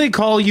 Well, don't they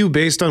call you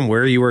based on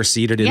where you are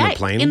seated in the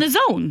plane? In the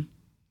zone.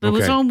 It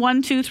was Okay. zone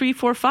 1, 2, 3,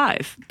 4,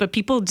 5. But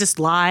people just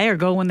lie or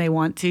go when they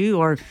want to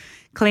or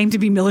claim to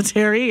be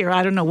military or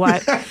I don't know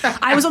what.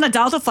 I was on a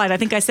Delta flight. I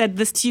think I said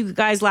this to you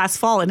guys last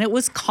fall, and it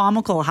was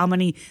comical how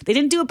many. They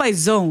didn't do it by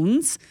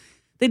zones.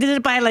 They did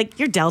it by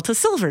your Delta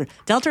Silver,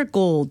 Delta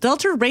Gold,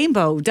 Delta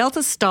Rainbow,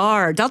 Delta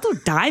Star, Delta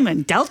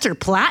Diamond, Delta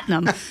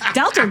Platinum,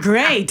 Delta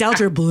Gray,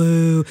 Delta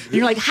Blue. And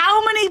you're like,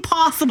 how many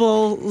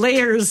possible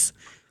layers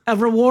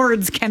of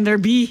rewards can there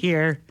be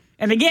here?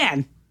 And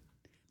again,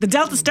 the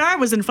Delta Star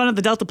was in front of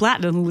the Delta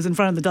Platinum, who was in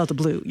front of the Delta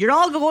Blue. You're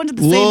all going to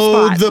the same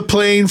Load spot. the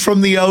plane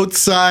from the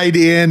outside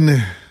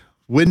in.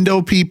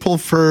 Window people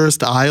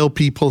first, aisle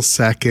people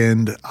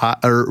second,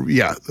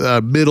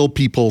 middle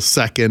people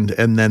second,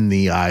 and then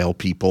the aisle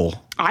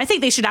people. I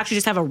think they should actually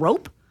just have a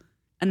rope,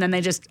 and then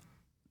they just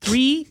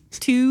 3,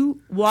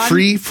 2, 1.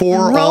 Free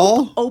for rope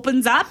all?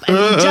 opens up, and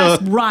you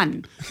just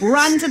run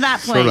to that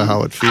plane. Sort of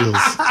how it feels.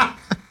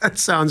 That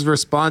sounds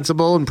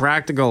responsible and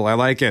practical. I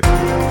like it.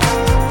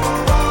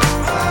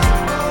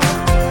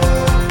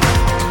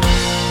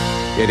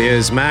 It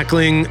is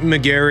Mackling,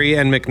 McGarry,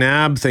 and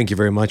McNabb. Thank you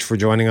very much for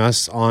joining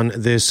us on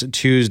this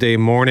Tuesday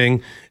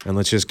morning. And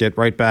let's just get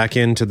right back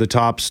into the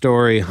top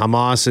story.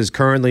 Hamas is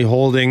currently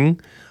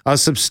holding a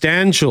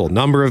substantial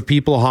number of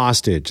people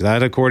hostage.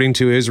 That, according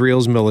to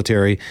Israel's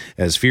military,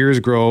 as fears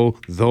grow,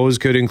 those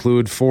could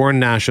include foreign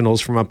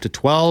nationals from up to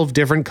 12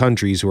 different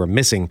countries who are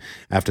missing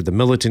after the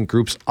militant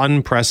group's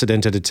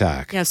unprecedented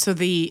attack. Yeah, so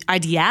the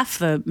IDF,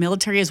 the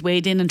military, has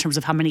weighed in terms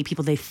of how many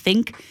people they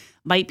think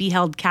might be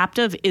held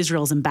captive.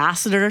 Israel's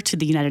ambassador to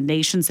the United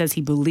Nations says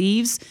he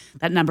believes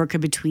that number could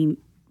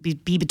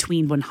be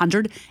between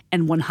 100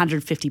 and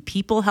 150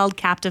 people held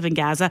captive in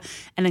Gaza.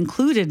 And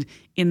included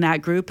in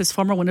that group is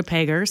former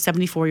Winnipegger,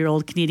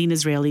 74-year-old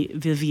Canadian-Israeli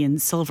Vivian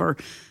Silver.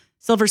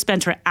 Silver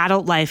spent her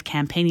adult life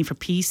campaigning for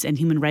peace and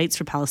human rights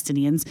for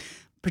Palestinians,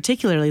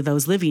 particularly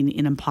those living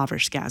in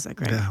impoverished Gaza,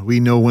 Greg. Yeah, we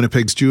know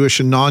Winnipeg's Jewish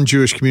and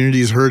non-Jewish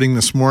community is hurting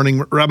this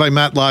morning. Rabbi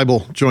Matt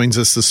Liebl joins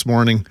us this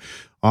morning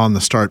on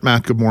The Start.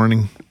 Matt, good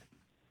morning.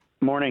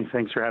 Morning.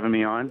 Thanks for having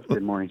me on.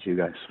 Good morning to you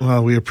guys.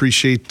 Well, we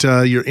appreciate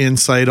your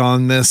insight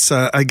on this.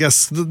 I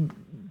guess the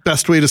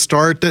best way to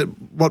start,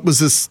 what was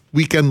this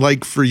weekend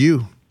like for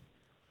you?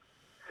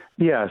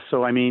 Yeah,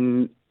 so I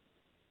mean,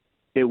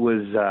 it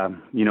was,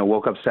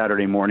 woke up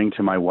Saturday morning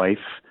to my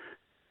wife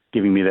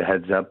giving me the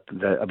heads up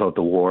about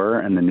the war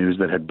and the news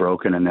that had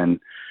broken, and then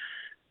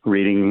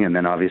reading and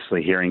then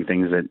obviously hearing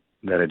things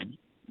that had,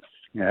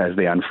 as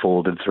they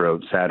unfolded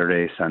throughout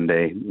Saturday,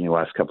 Sunday,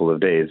 last couple of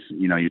days.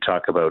 You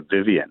talk about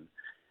Vivian.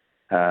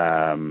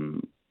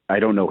 I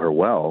don't know her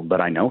well,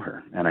 but I know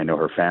her, and I know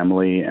her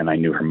family, and I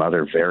knew her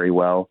mother very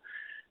well.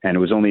 And it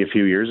was only a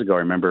few years ago, I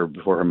remember,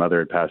 before her mother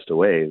had passed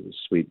away, a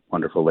sweet,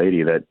 wonderful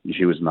lady, that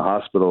she was in the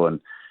hospital, and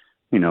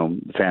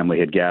the family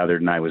had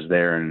gathered, and I was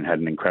there and had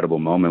an incredible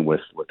moment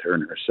with her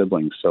and her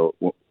siblings. So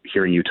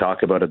hearing you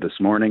talk about it this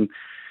morning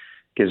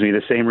gives me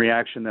the same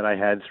reaction that I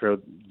had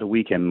throughout the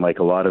weekend, like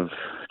a lot of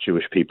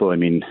Jewish people. I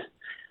mean,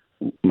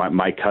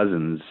 my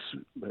cousins,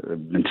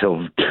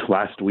 until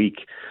last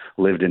week,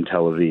 lived in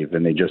Tel Aviv,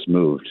 and they just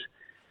moved.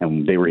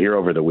 And they were here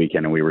over the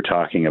weekend, and we were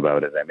talking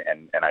about it.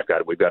 And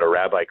we've got a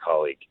rabbi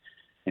colleague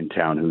in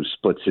town who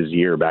splits his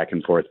year back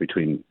and forth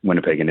between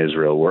Winnipeg and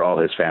Israel, where all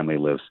his family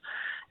lives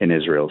in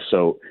Israel.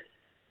 So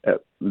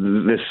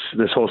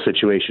this whole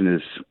situation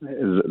is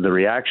the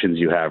reactions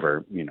you have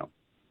are,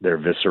 they're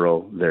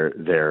visceral.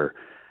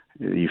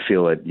 You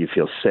feel it. You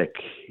feel sick.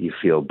 You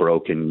feel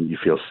broken. You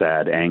feel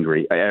sad,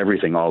 angry,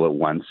 everything all at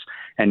once.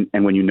 And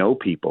when you know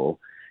people,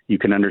 you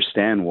can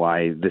understand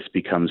why this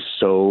becomes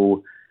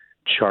so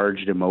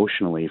charged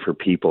emotionally for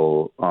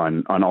people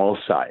on all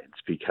sides,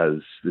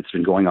 because it's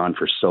been going on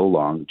for so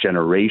long,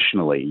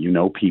 generationally.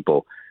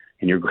 People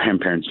in your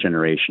grandparents'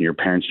 generation, your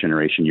parents'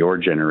 generation, your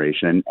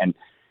generation,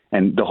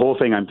 and the whole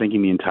thing. I'm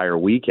thinking the entire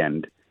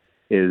weekend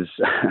is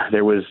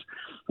there was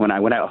when I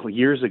went out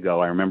years ago.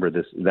 I remember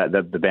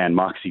that the band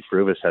Moxie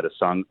Fruvis had a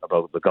song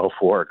about the Gulf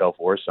War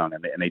song,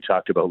 and they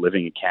talked about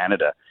living in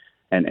Canada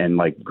and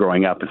like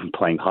growing up and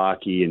playing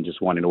hockey and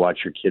just wanting to watch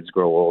your kids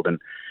grow old.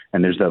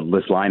 And there's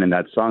this line in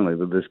that song,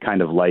 like, this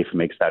kind of life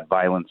makes that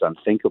violence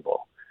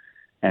unthinkable.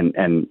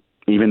 And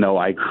even though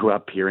I grew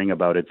up hearing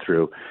about it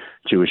through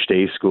Jewish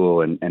day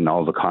school and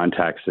all the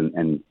contacts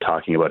and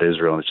talking about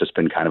Israel, and it's just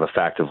been kind of a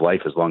fact of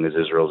life as long as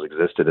Israel's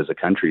existed as a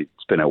country.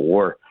 It's been at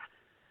war.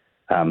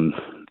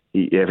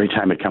 Every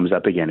time it comes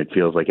up again, it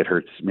feels like it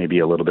hurts maybe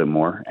a little bit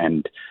more.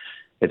 And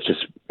it's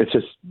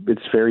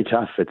very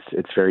tough.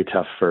 It's very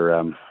tough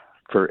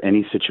for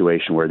any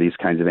situation where these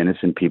kinds of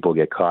innocent people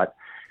get caught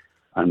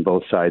on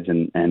both sides.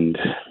 And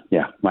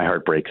yeah, my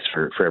heart breaks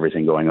for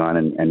everything going on.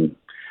 And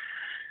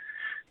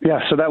yeah,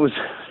 so that was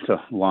a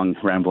long,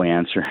 rambling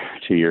answer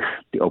to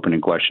the opening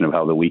question of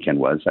how the weekend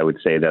was. I would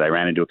say that I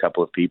ran into a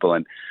couple of people,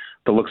 and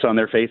the looks on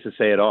their faces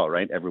say it all,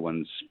 right?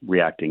 Everyone's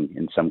reacting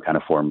in some kind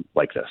of form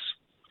like this.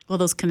 Well,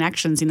 those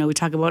connections, we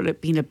talk about it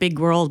being a big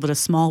world, but a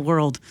small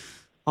world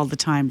all the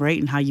time, right?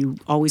 And how you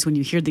always, when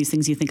you hear these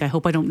things, you think, I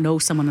hope I don't know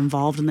someone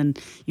involved. And then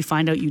you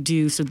find out you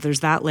do. So there's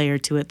that layer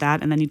to it,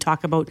 and then you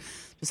talk about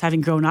just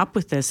having grown up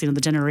with this, the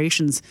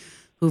generations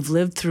who've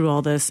lived through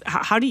all this.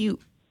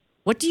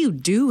 What do you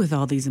do with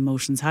all these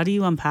emotions? How do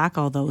you unpack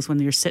all those when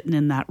you're sitting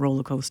in that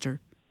roller coaster?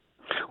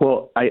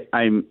 Well, I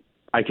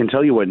can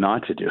tell you what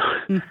not to do.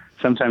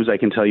 Sometimes I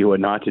can tell you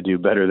what not to do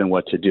better than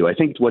what to do. I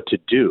think what to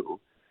do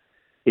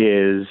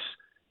is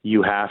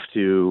you have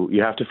to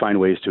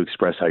find ways to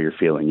express how you're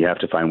feeling. You have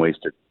to find ways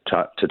to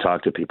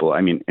talk to people.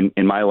 I mean,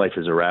 in my life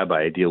as a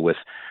rabbi, I deal with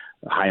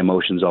high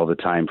emotions all the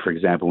time. For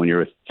example, when you're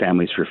with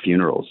families for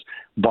funerals,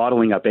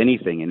 bottling up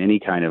anything in any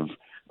kind of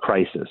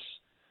crisis.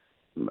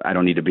 I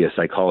don't need to be a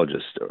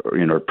psychologist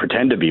or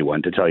pretend to be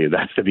one to tell you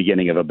that's the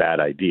beginning of a bad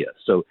idea.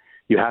 So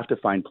you have to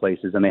find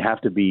places, and they have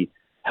to be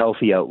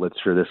healthy outlets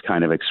for this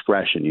kind of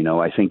expression.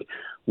 I think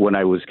when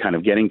I was kind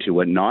of getting to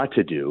what not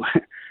to do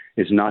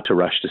is not to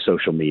rush to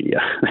social media.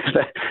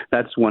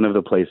 That's one of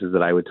the places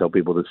that I would tell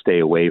people to stay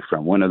away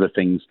from. One of the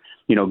things,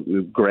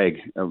 Greg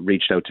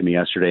reached out to me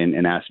yesterday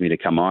and asked me to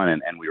come on,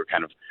 and we were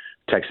kind of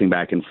texting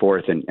back and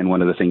forth. And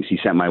one of the things he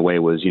sent my way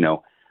was,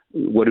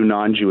 what do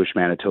non-Jewish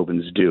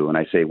Manitobans do? And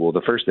I say, well,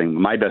 the first thing,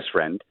 my best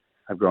friend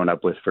I've grown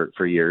up with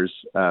for years,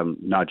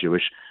 not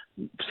Jewish,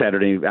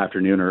 Saturday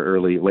afternoon or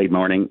late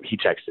morning, he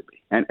texted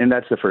me. And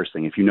that's the first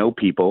thing. If you know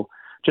people,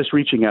 just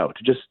reaching out,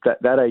 just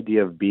that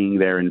idea of being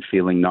there and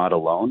feeling not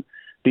alone.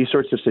 These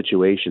sorts of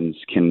situations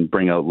can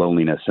bring out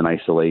loneliness and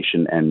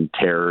isolation and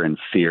terror and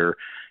fear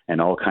and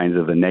all kinds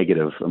of the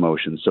negative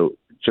emotions. So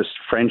just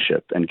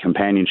friendship and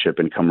companionship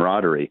and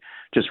camaraderie,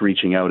 just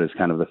reaching out is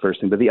kind of the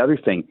first thing. But the other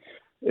thing,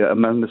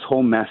 among this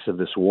whole mess of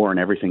this war and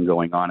everything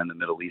going on in the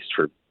Middle East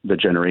for the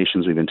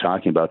generations we've been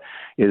talking about,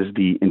 is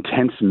the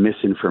intense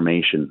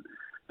misinformation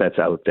that's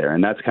out there.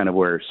 And that's kind of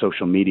where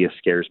social media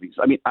scares me.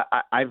 I mean,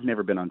 I've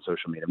never been on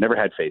social media. I've never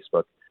had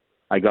Facebook.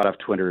 I got off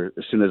Twitter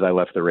as soon as I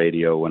left the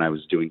radio when I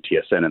was doing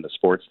TSN and the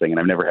sports thing, and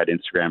I've never had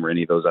Instagram or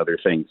any of those other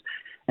things.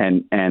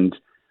 And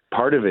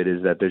part of it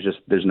is that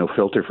there's no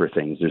filter for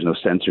things. There's no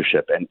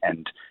censorship.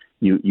 And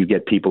you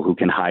get people who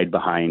can hide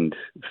behind,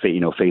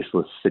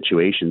 faceless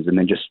situations and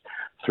then just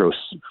throw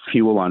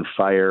fuel on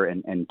fire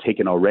and take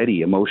an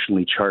already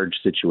emotionally charged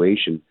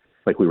situation,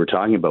 like we were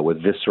talking about,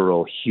 with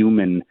visceral,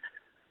 human,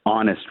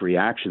 honest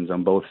reactions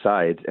on both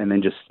sides, and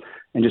then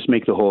just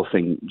make the whole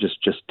thing just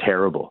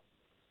terrible,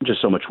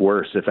 just so much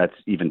worse, if that's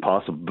even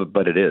possible.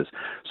 But it is.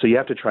 So you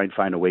have to try and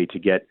find a way to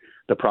get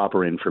the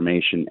proper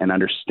information and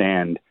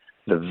understand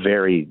the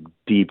very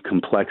deep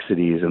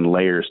complexities and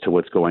layers to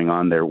what's going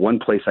on there. One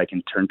place I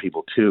can turn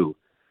people to,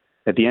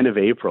 at the end of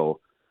April,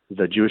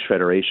 the Jewish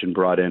Federation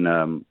brought in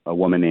a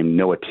woman named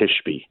Noah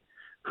Tishby,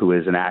 who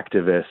is an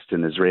activist,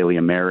 an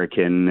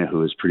Israeli-American,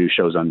 who has produced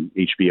shows on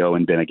HBO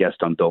and been a guest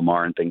on Bill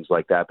Maher and things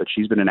like that. But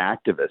she's been an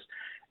activist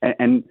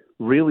and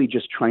really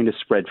just trying to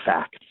spread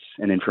facts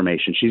and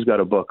information. She's got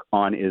a book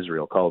on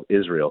Israel called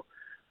Israel.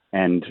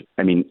 And,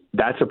 I mean,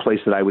 that's a place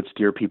that I would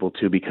steer people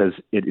to because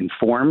it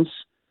informs,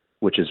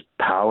 which is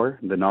power.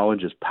 The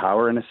knowledge is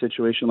power in a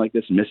situation like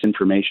this.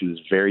 Misinformation is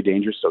very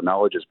dangerous, so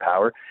knowledge is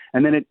power.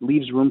 And then it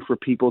leaves room for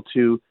people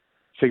to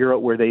figure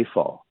out where they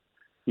fall.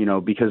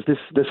 Because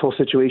this whole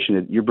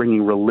situation, you're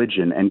bringing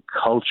religion and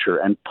culture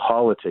and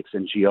politics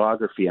and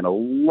geography and a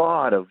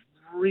lot of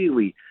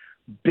really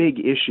big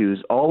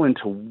issues all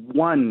into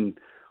one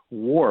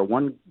war,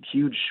 one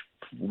huge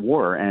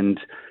war. And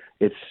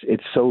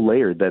it's so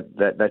layered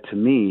that to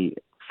me,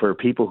 for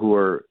people who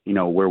are,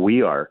 where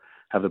we are,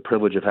 have the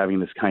privilege of having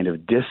this kind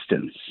of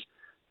distance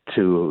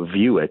to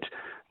view it,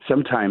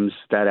 sometimes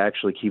that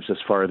actually keeps us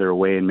farther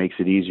away and makes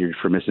it easier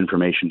for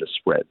misinformation to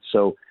spread.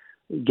 So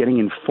getting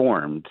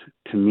informed,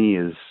 to me,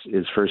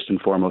 is first and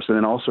foremost, and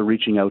then also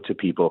reaching out to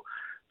people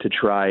to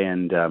try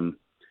and,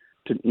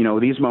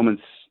 these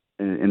moments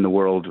in the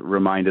world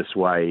remind us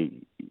why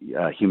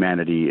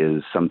humanity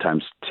is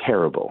sometimes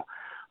terrible.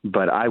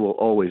 But I will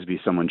always be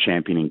someone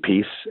championing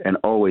peace and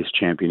always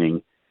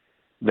championing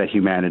that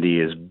humanity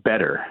is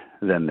better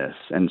than this.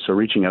 And so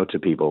reaching out to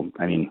people,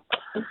 I mean,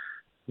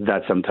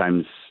 that's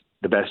sometimes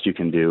the best you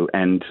can do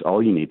and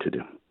all you need to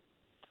do.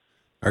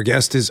 Our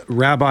guest is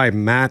Rabbi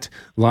Matt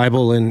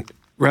Liebl. And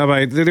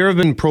Rabbi, there have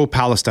been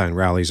pro-Palestine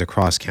rallies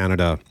across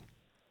Canada,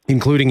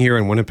 including here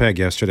in Winnipeg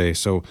yesterday.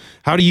 So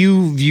how do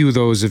you view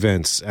those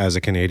events as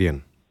a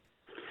Canadian?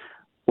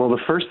 Well,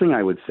 the first thing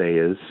I would say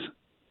is,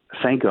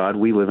 thank God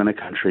we live in a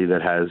country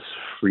that has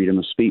freedom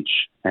of speech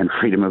and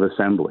freedom of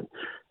assembly,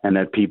 and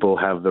that people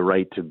have the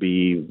right to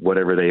be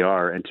whatever they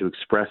are and to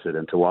express it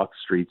and to walk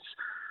streets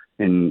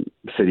in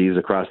cities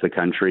across the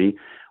country,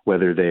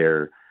 whether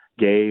they're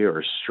gay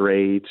or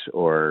straight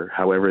or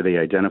however they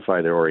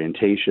identify their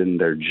orientation,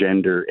 their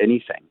gender,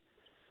 anything.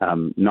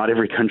 Not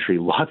every country,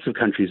 lots of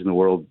countries in the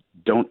world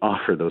don't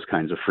offer those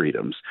kinds of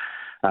freedoms.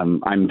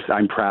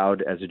 I'm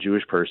proud as a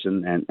Jewish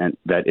person and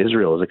that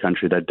Israel is a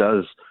country that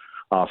does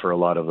offer a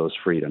lot of those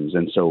freedoms.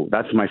 And so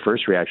that's my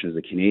first reaction as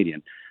a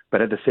Canadian.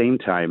 But at the same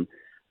time,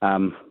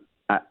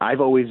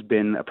 I've always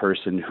been a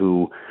person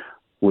who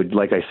would,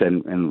 like I said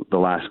in the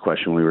last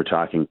question we were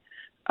talking,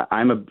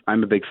 I'm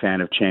a big fan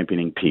of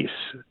championing peace.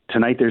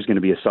 Tonight there's going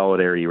to be a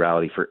solidarity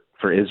rally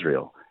for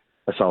Israel,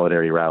 a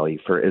solidarity rally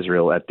for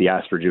Israel at the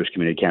Ask for Jewish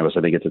Community campus.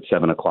 I think it's at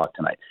 7:00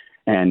 tonight.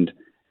 And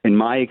in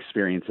my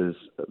experiences,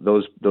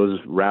 those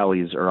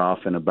rallies are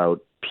often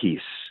about peace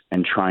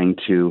and trying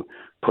to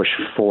push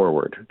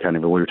forward. Kind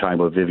of, we were talking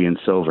about Vivian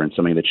Silver and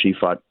something that she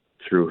fought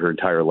through her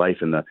entire life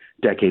in the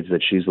decades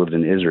that she's lived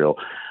in Israel.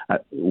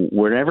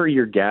 Wherever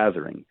you're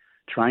gathering,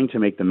 trying to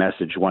make the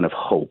message one of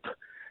hope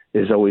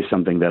is always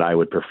something that I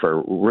would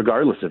prefer,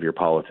 regardless of your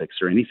politics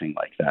or anything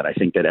like that. I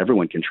think that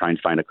everyone can try and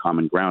find a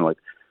common ground. Like,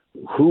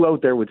 who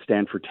out there would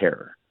stand for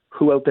terror?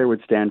 Who out there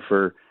would stand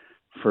for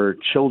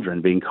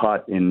children being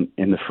caught in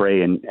the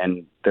fray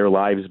and their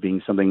lives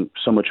being something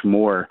so much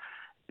more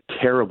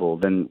terrible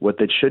than what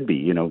they should be,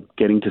 you know,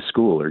 getting to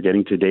school or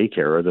getting to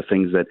daycare or the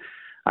things that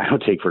I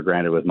don't take for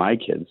granted with my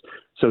kids.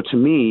 So to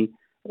me,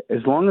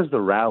 as long as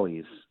the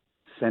rallies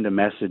send a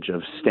message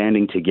of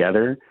standing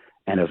together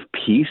and of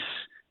peace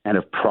and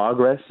of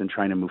progress and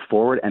trying to move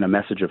forward and a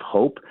message of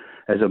hope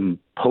as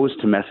opposed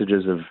to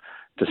messages of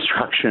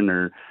destruction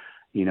or,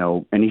 you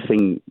know,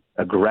 anything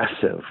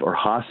aggressive or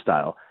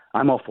hostile,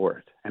 I'm all for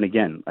it. And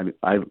again,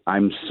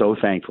 I'm so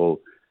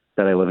thankful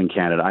that I live in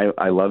Canada.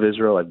 I love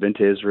Israel. I've been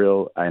to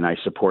Israel, and I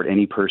support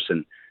any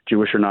person,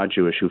 Jewish or not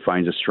Jewish, who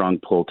finds a strong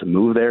pull to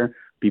move there,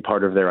 be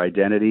part of their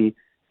identity,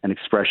 an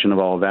expression of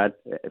all of that.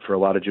 For a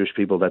lot of Jewish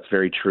people, that's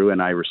very true,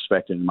 and I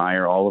respect and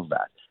admire all of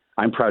that.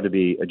 I'm proud to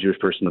be a Jewish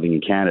person living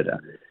in Canada,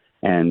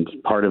 and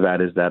part of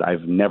that is that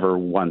I've never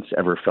once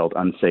ever felt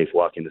unsafe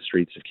walking the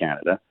streets of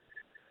Canada.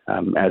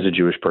 As a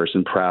Jewish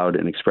person, proud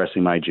and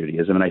expressing my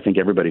Judaism, and I think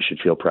everybody should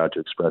feel proud to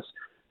express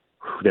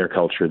their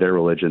culture, their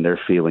religion, their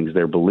feelings,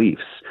 their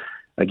beliefs.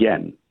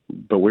 Again,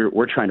 but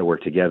we're trying to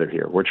work together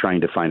here. We're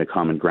trying to find a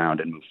common ground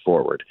and move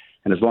forward.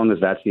 And as long as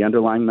that's the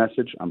underlying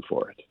message, I'm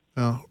for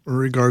it.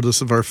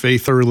 Regardless of our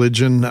faith or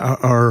religion,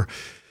 our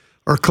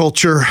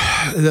culture,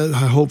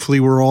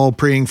 hopefully we're all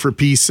praying for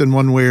peace in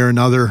one way or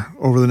another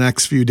over the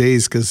next few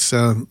days because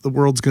the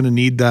world's going to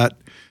need that.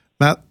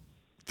 Matt,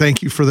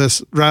 thank you for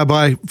this.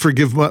 Rabbi,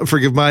 forgive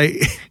my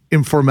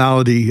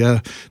informality.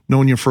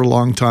 Known you for a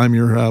long time.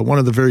 You're one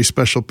of the very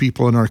special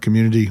people in our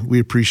community. We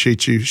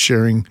appreciate you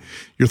sharing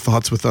your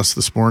thoughts with us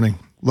this morning.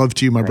 Love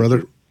to you, my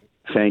brother.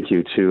 Thank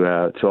you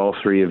to all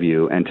three of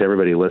you and to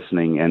everybody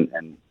listening.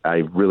 And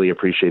I really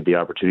appreciate the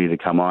opportunity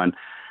to come on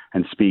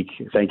and speak.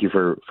 Thank you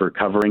for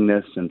covering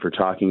this and for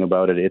talking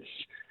about it.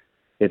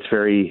 It's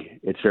very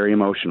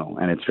emotional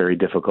and it's very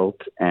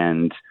difficult,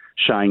 and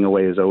shying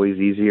away is always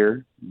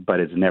easier, but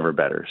it's never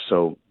better.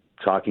 So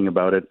talking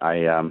about it,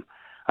 I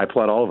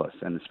applaud all of us,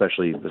 and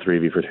especially the three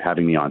of you for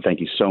having me on. Thank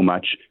you so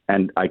much.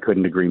 And I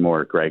couldn't agree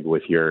more, Greg,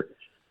 with your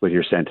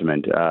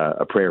sentiment.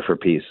 A prayer for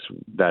peace.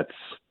 That's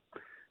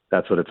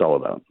what it's all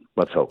about.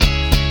 Let's hope.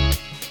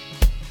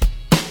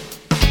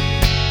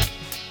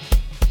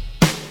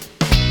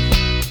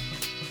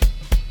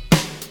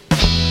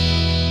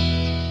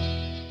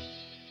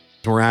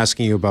 We're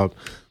asking you about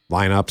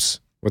lineups.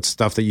 What's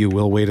stuff that you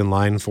will wait in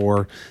line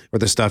for, or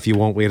the stuff you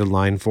won't wait in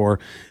line for.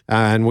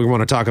 And we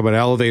want to talk about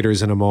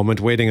elevators in a moment.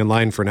 Waiting in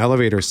line for an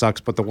elevator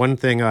sucks. But the one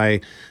thing I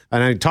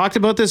talked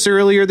about this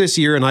earlier this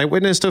year, and I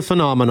witnessed a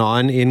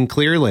phenomenon in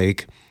Clear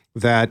Lake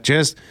that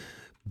just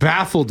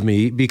baffled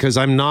me because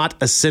I'm not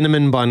a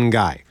cinnamon bun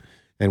guy.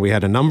 And we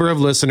had a number of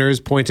listeners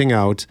pointing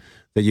out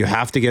that you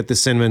have to get the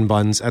cinnamon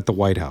buns at the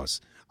White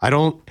House. I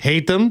don't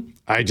hate them.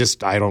 I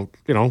don't,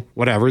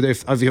 whatever.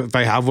 If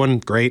I have one,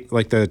 great.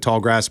 Like the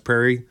Tallgrass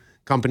Prairie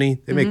Company.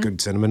 They make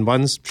good cinnamon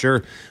buns,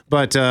 sure.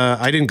 But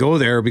I didn't go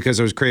there because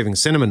I was craving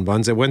cinnamon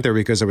buns. I went there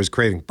because I was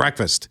craving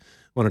breakfast.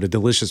 Wanted a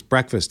delicious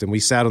breakfast. And we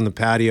sat on the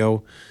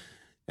patio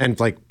and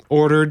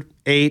ordered,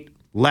 ate,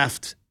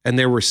 left. And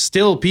there were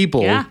still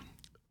people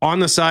on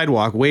the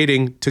sidewalk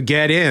waiting to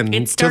get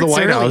in to the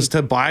White House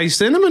to buy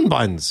cinnamon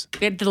buns.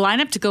 The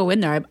lineup to go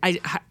in there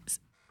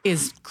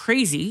is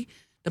crazy.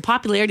 The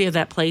popularity of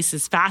that place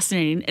is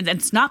fascinating. And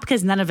it's not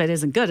because none of it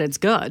isn't good. It's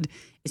good.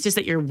 It's just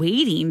that you're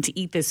waiting to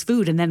eat this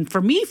food. And then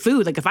for me,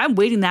 food, like if I'm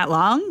waiting that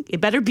long,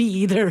 it better be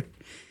either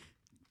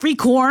free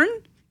corn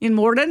in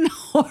Morden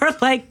or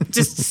like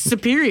just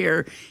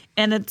superior.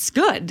 And it's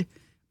good.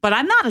 But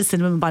I'm not a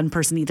cinnamon bun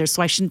person either,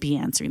 so I shouldn't be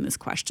answering this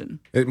question.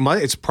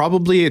 It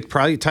probably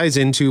ties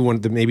into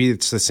maybe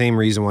it's the same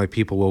reason why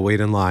people will wait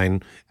in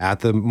line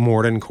at the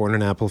Morden Corn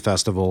and Apple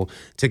Festival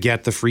to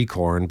get the free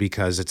corn,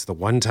 because it's the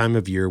one time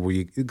of year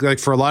where like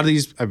for a lot of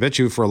these, I bet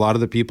you for a lot of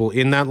the people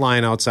in that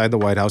line outside the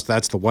White House,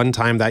 that's the one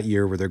time that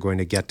year where they're going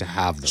to get to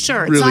have them.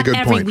 Sure, it's Really not good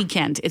every point.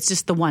 weekend. It's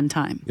just the one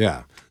time.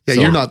 Yeah. Yeah,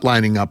 you're not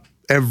lining up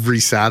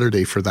every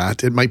Saturday for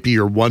that. It might be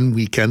your one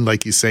weekend,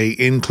 like you say,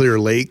 in Clear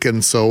Lake.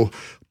 And so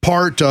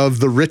part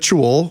of the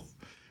ritual,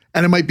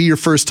 and it might be your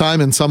first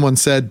time and someone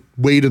said,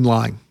 wait in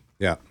line.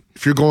 Yeah.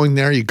 If you're going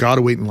there, you got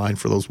to wait in line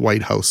for those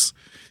White House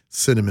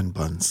cinnamon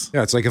buns.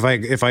 Yeah, it's like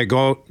if I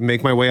go out,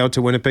 make my way out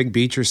to Winnipeg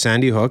Beach or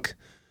Sandy Hook,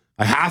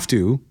 I have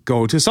to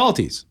go to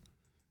Salty's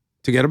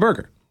to get a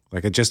burger.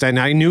 Like and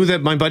I knew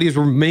that my buddies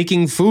were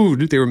making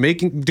food. They were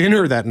making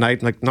dinner that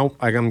night. Like, nope,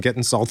 I'm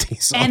getting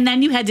Salty's. So. And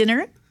then you had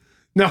dinner?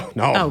 No.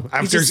 Oh,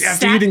 after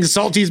eating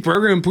Salty's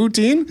burger and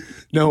poutine?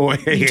 No way.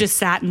 You just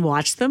sat and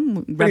watched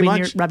them,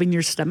 rubbing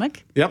your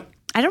stomach? Yep.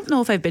 I don't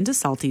know if I've been to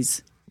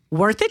Salty's.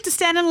 Worth it to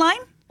stand in line?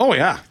 Oh,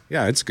 yeah.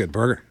 Yeah, it's a good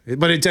burger.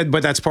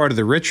 But that's part of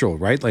the ritual,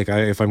 right? Like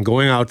if I'm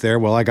going out there,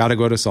 well, I got to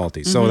go to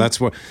Salty's. So that's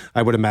what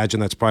I would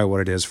imagine that's probably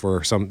what it is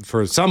for some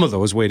of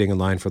those waiting in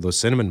line for those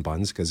cinnamon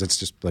buns, because it's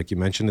just, like you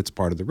mentioned, it's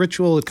part of the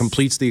ritual. It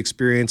completes the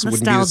experience. It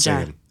wouldn't be the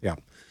same. Yeah.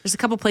 There's a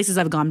couple places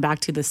I've gone back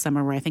to this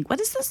summer where I think,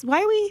 what is this?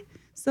 Why are we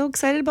so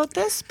excited about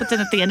this? But then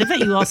at the end of it,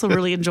 you also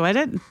really enjoyed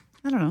it.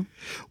 I don't know.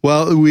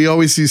 Well, we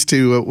always used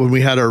to, when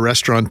we had our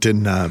restaurant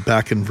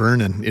back in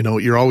Vernon,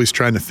 you're always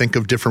trying to think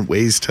of different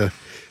ways to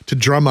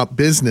drum up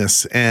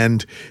business.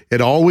 And it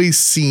always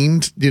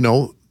seemed,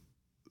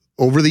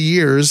 over the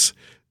years,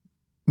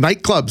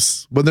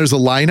 nightclubs, when there's a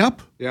lineup,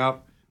 Yeah.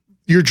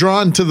 you're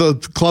drawn to the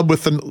club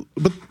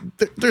but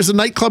there's a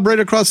nightclub right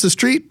across the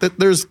street that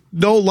there's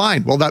no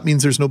line. Well, that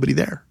means there's nobody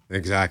there.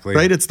 Exactly.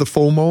 Right? It's the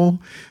FOMO,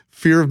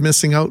 fear of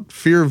missing out,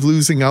 fear of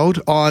losing out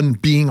on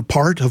being a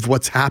part of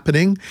what's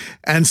happening.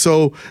 And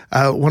so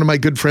one of my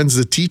good friends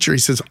is a teacher. He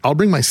says, I'll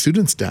bring my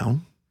students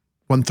down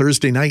one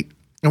Thursday night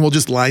and we'll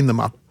just line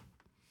them up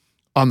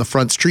on the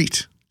front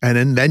street.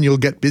 And then you'll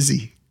get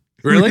busy.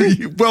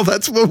 Really? Well,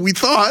 that's what we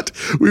thought.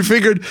 We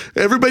figured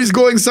everybody's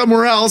going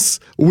somewhere else,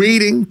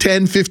 waiting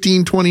 10,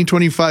 15, 20,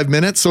 25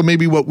 minutes. So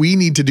maybe what we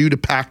need to do to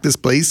pack this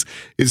place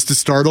is to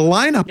start a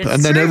lineup.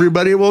 And then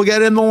everybody will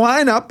get in the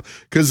lineup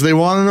because they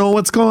want to know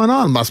what's going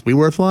on. Must be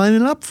worth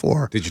lining up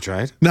for. Did you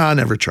try it? No, I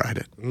never tried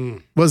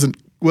it.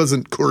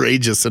 Wasn't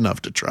courageous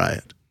enough to try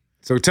it.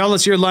 So tell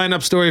us your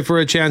lineup story for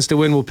a chance to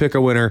win. We'll pick a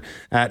winner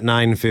at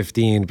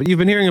 9:15. But you've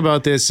been hearing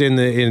about this in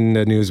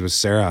the news with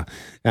Sarah,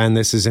 and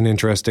this is an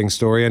interesting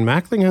story. And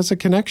Mackling has a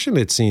connection,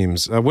 it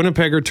seems. A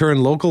Winnipegger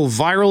turned local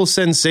viral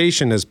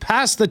sensation has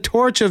passed the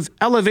torch of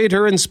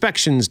elevator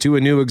inspections to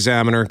a new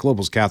examiner.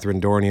 Global's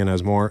Catherine Dornian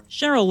has more.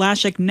 Cheryl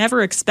Lashik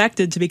never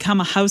expected to become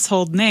a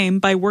household name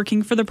by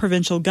working for the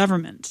provincial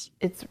government.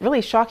 It's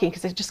really shocking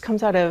because it just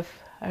comes out of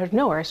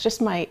nowhere. It's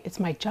just my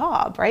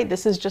job, right?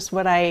 This is just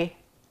what I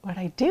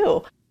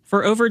do.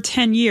 For over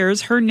 10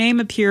 years, her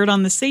name appeared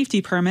on the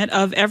safety permit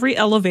of every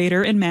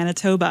elevator in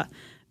Manitoba.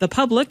 The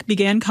public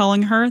began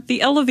calling her the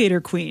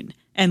Elevator Queen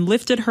and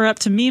lifted her up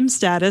to meme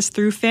status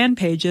through fan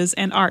pages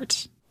and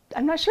art.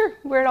 I'm not sure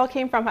where it all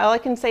came from. All I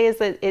can say is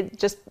that it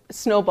just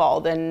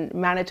snowballed, and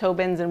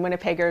Manitobans and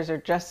Winnipeggers are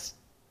just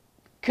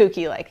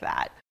kooky like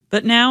that.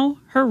 But now,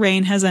 her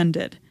reign has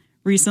ended.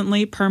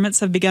 Recently,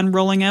 permits have begun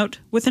rolling out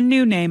with a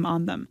new name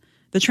on them.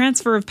 The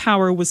transfer of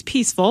power was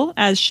peaceful,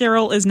 as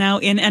Cheryl is now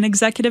in an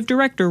executive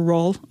director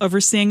role,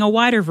 overseeing a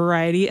wider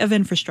variety of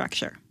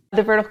infrastructure.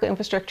 The vertical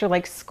infrastructure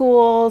like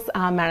schools,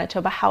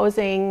 Manitoba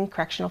housing,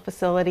 correctional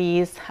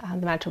facilities,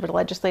 the Manitoba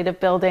Legislative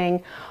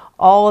Building,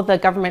 all of the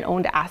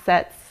government-owned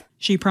assets.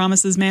 She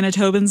promises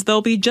Manitobans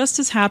they'll be just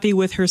as happy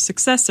with her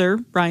successor,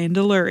 Ryan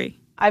Delury.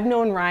 I've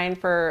known Ryan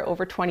for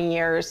over 20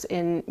 years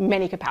in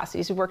many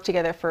capacities. We've worked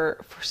together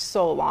for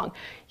so long.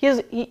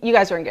 You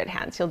guys are in good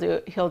hands. He'll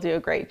do a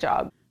great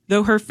job.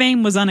 Though her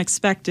fame was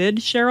unexpected,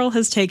 Cheryl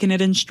has taken it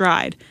in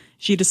stride.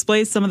 She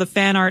displays some of the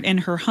fan art in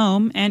her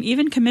home and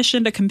even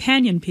commissioned a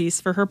companion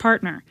piece for her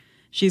partner.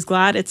 She's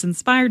glad it's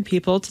inspired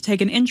people to take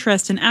an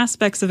interest in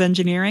aspects of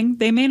engineering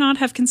they may not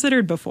have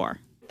considered before.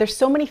 There's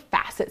so many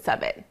facets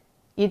of it.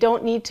 You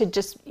don't need to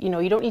just, you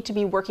don't need to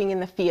be working in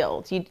the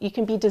field. You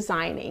can be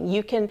designing,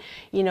 you can,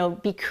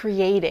 be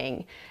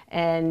creating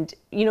and,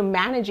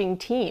 managing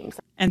teams.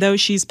 And though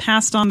she's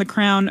passed on the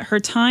crown, her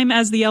time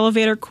as the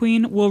Elevator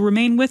Queen will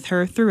remain with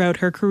her throughout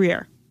her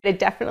career. It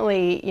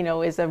definitely,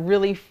 is a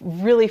really,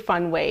 really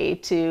fun way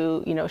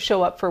to,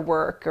 show up for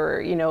work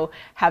or,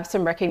 have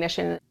some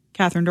recognition.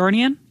 Catherine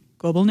Dornian,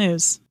 Global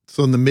News.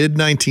 So in the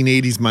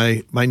mid-1980s,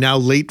 my now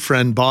late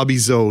friend Bobby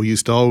Zoe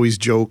used to always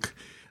joke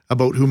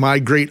about who my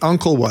great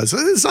uncle was.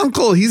 His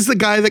uncle, he's the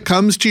guy that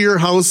comes to your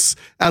house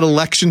at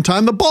election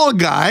time, the bald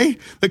guy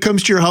that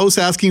comes to your house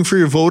asking for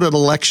your vote at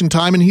election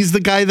time, and he's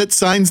the guy that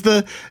signs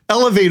the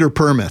elevator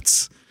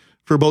permits.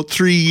 For about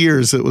 3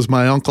 years, it was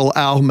my uncle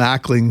Al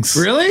Mackling's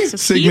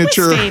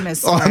signature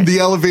on the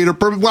elevator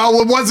permit.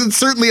 Well, it wasn't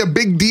certainly a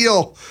big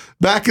deal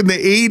back in the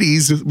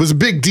 80s. It was a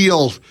big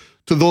deal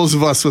to those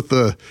of us with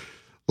the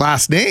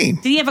last name.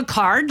 Did he have a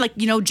card like,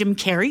 Jim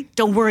Carrey?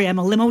 Don't worry, I'm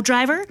a limo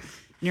driver.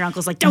 And your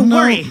uncle's like, don't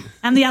worry,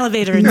 I'm the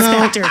elevator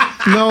inspector.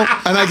 No,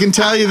 and I can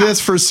tell you this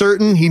for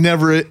certain, he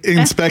never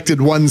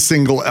inspected one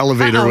single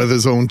elevator with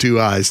his own 2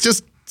 eyes,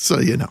 just so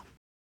you know.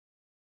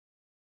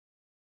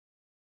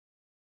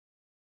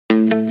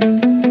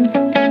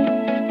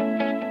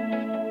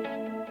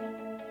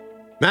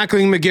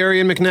 Mackling,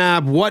 McGarry, and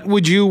McNabb, what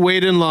would you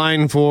wait in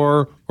line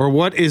for, or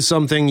what is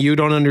something you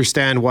don't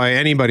understand why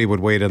anybody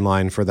would wait in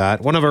line for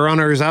that? One of our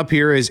runners up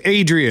here is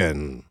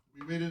Adrian.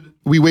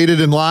 We waited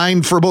in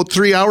line for about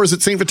 3 hours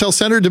at St. Vital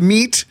Center to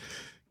meet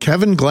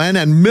Kevin Glenn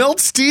and Milt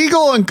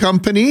Stiegel and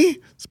company.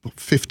 It's about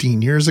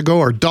 15 years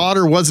ago. Our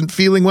daughter wasn't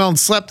feeling well and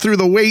slept through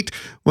the wait.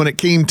 When it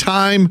came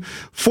time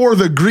for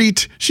the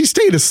greet, she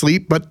stayed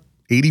asleep, but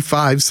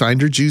 85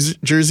 signed her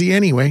jersey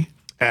anyway.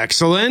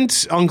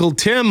 Excellent. Uncle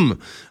Tim,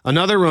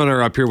 another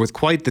runner up here with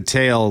quite the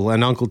tale.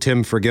 And Uncle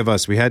Tim, forgive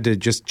us, we had to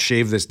just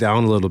shave this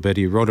down a little bit.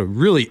 He wrote a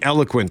really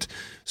eloquent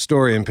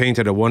story and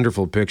painted a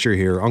wonderful picture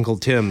here. Uncle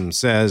Tim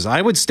says,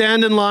 I would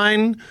stand in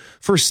line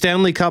for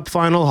Stanley Cup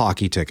final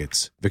hockey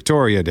tickets.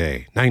 Victoria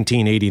Day,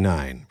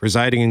 1989,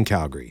 residing in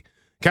Calgary.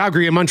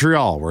 Calgary and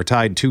Montreal were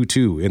tied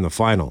 2-2 in the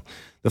final.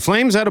 The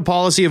Flames had a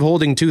policy of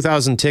holding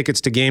 2,000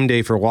 tickets to game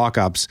day for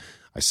walk-ups.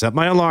 I set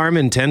my alarm,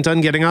 intent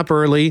on getting up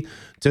early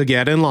to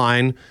get in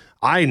line.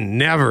 I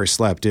never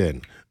slept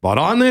in. But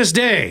on this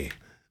day,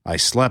 I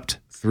slept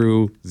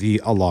through the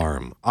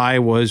alarm. I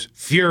was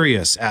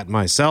furious at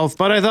myself,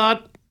 but I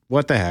thought,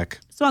 what the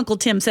heck? So Uncle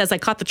Tim says, I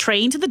caught the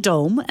train to the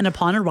Dome, and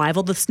upon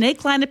arrival, the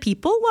snake line of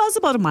people was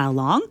about a mile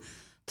long.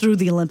 Through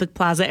the Olympic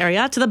Plaza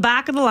area, to the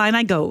back of the line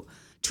I go.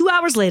 2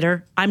 hours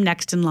later, I'm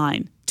next in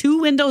line. 2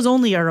 windows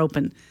only are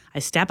open. I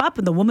step up,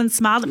 and the woman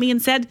smiled at me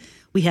and said,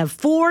 we have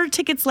 4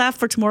 tickets left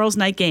for tomorrow's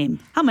night game.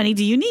 How many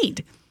do you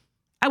need?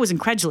 I was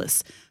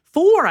incredulous.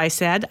 4, I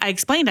said. I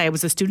explained I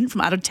was a student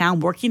from out of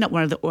town working at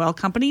one of the oil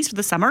companies for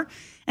the summer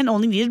and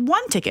only needed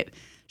 1 ticket.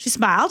 She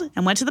smiled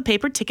and went to the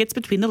paper tickets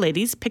between the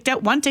ladies, picked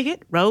out 1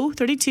 ticket, row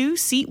 32,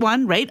 seat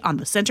 1, right on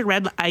the center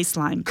red ice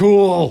line.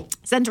 Cool.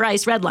 Center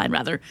ice red line,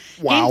 rather.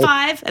 Wow. Game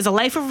 5, as a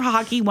lifer for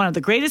hockey, one of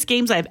the greatest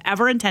games I've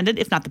ever attended,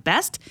 if not the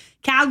best.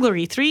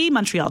 Calgary 3,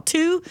 Montreal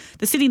 2.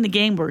 The city and the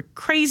game were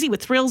crazy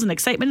with thrills and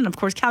excitement. And, of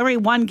course, Calgary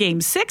won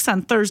Game 6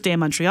 on Thursday in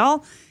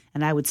Montreal.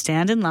 And I would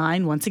stand in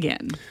line once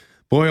again.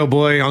 Boy, oh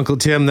boy, Uncle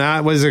Tim,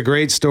 that was a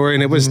great story,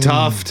 and it was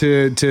tough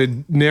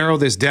to narrow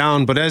this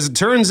down. But as it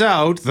turns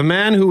out, the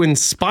man who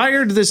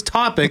inspired this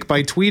topic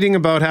by tweeting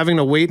about having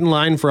to wait in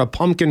line for a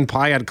pumpkin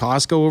pie at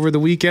Costco over the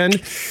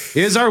weekend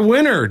is our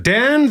winner,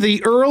 Dan,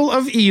 the Earl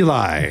of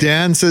Eli.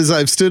 Dan says,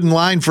 I've stood in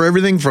line for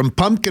everything from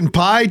pumpkin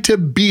pie to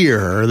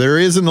beer. There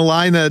is a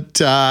line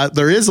that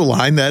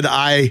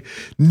I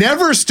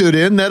never stood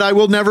in that I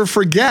will never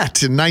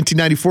forget. In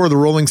 1994, the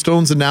Rolling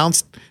Stones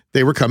announced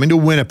they were coming to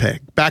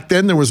Winnipeg. Back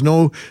then, there was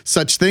no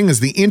such thing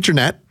as the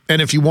internet.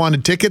 And if you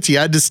wanted tickets, you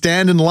had to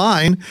stand in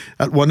line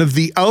at one of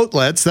the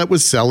outlets that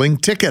was selling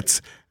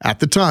tickets. At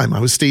the time, I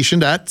was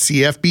stationed at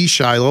CFB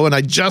Shiloh, and I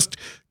just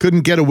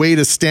couldn't get away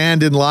to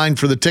stand in line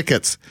for the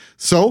tickets.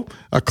 So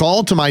I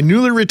called to my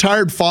newly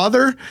retired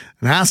father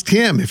and asked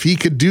him if he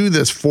could do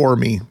this for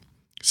me.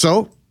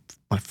 So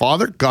my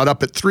father got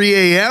up at 3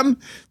 a.m.,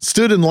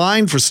 stood in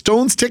line for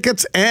Stones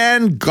tickets,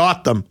 and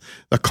got them.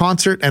 The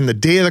concert and the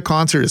day of the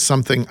concert is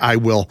something I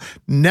will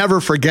never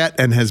forget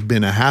and has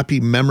been a happy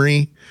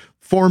memory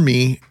for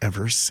me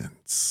ever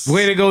since.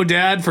 Way to go,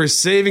 Dad, for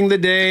saving the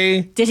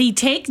day. Did he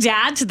take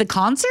Dad to the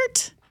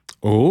concert?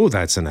 Oh,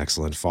 that's an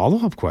excellent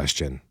follow-up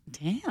question.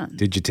 Dan.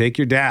 Did you take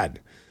your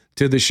dad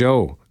to the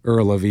show,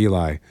 Earl of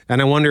Eli?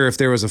 And I wonder if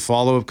there was a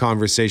follow-up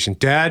conversation.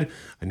 Dad,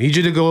 I need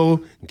you to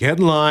go and get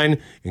in line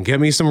and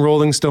get me some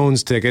Rolling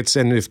Stones tickets.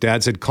 And if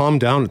Dad said, calm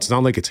down, it's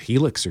not like it's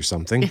Helix or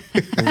something.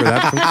 Remember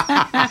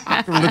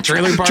that from the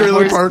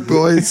Trailer Park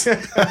Boys?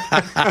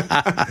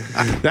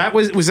 That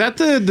was that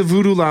the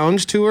Voodoo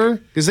Lounge tour?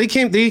 Because they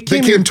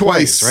came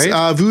twice,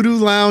 right? Voodoo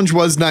Lounge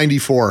was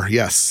 94,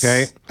 yes.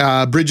 Okay.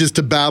 Bridges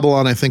to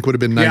Babylon, I think, would have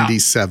been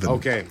 97. Yeah.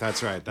 Okay,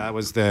 that's right. That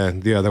was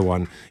the other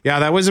one. Yeah,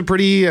 that was a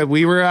pretty...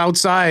 we were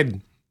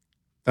outside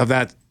of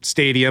that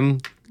stadium,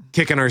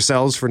 kicking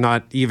ourselves for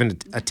not even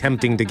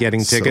attempting to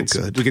getting tickets.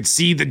 So good. We could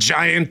see the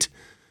giant...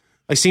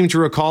 I seem to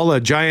recall a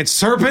giant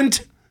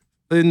serpent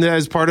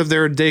as part of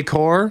their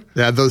decor.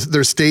 Yeah,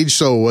 their stage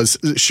show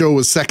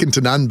was second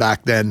to none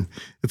back then.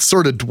 It's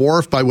sort of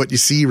dwarfed by what you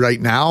see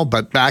right now,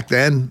 but back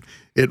then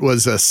it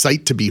was a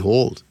sight to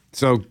behold.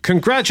 So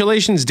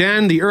congratulations,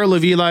 Dan, the Earl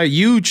of Ely.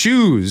 You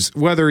choose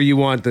whether you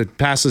want the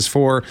passes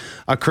for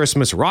A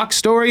Christmas Rock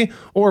Story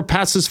or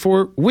passes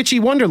for Witchy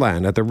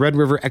Wonderland at the Red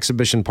River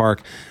Exhibition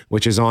Park,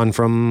 which is on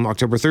from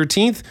October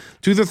 13th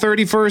to the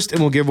 31st. And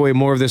we'll give away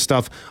more of this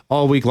stuff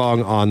all week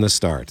long on The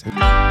Start.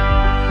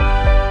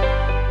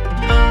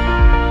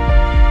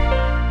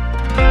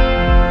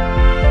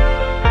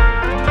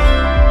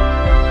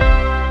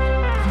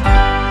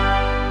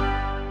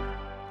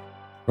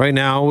 Right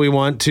now, we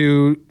want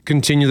to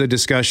continue the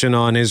discussion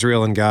on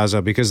Israel and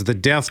Gaza because the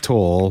death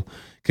toll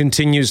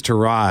continues to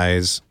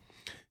rise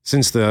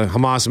since the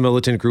Hamas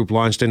militant group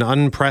launched an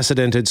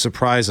unprecedented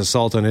surprise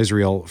assault on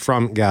Israel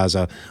from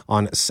Gaza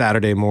on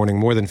Saturday morning.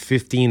 More than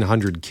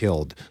 1,500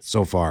 killed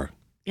so far.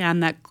 Yeah,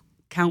 and that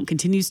count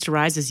continues to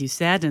rise, as you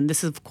said. And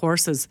this, of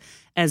course, as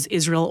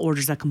Israel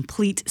orders a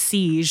complete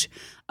siege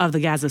of the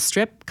Gaza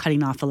Strip,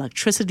 cutting off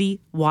electricity,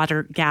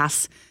 water,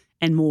 gas,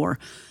 and more.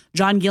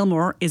 John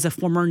Gilmore is a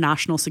former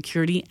national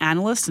security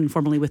analyst and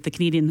formerly with the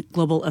Canadian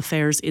Global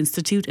Affairs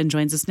Institute and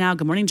joins us now.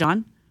 Good morning,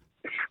 John.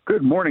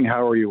 Good morning.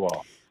 How are you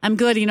all? I'm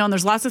good. And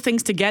there's lots of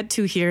things to get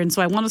to here. And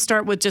so I want to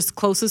start with just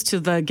closest to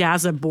the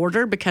Gaza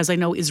border because I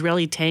know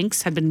Israeli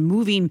tanks had been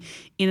moving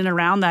in and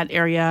around that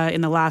area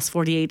in the last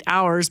 48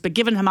 hours. But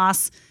given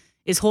Hamas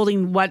is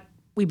holding what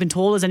we've been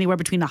told is anywhere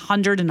between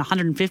 100 and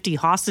 150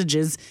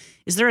 hostages,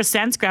 is there a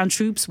sense ground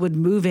troops would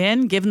move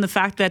in given the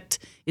fact that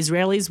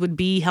Israelis would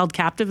be held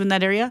captive in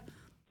that area?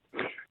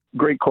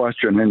 Great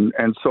question.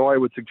 And so I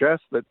would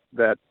suggest that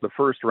the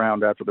first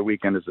round after the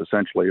weekend is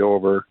essentially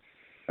over.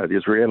 The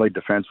Israeli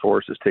Defense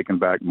Force has taken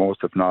back most,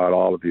 if not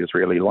all, of the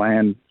Israeli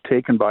land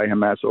taken by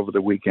Hamas over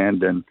the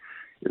weekend, and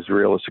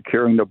Israel is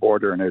securing the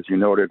border, and as you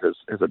noted,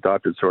 has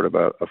adopted sort of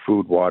a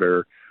food,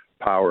 water,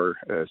 power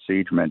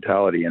siege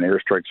mentality, and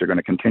airstrikes are going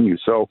to continue.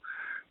 So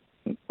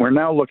we're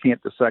now looking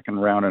at the second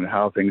round and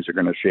how things are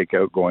going to shake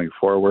out going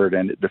forward,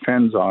 and it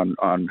depends on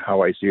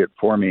how I see it.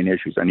 Four main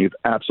issues, and you've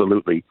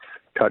absolutely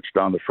touched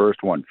on the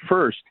first one.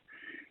 First,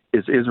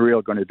 is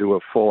Israel going to do a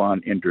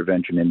full-on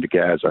intervention into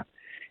Gaza?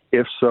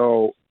 If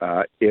so,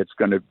 it's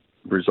going to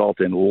result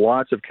in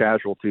lots of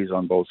casualties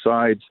on both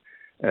sides,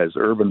 as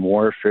urban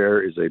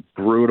warfare is a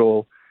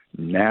brutal,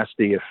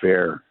 nasty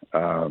affair.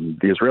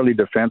 The Israeli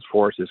Defense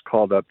Force has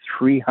called up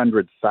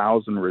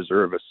 300,000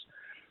 reservists,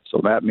 so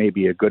that may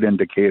be a good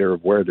indicator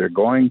of where they're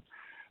going.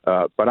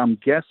 But I'm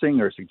guessing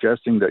or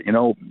suggesting that,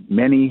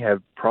 many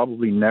have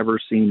probably never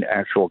seen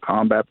actual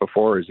combat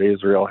before, as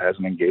Israel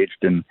hasn't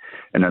engaged in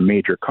a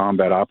major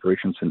combat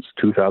operation since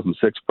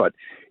 2006. But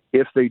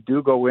if they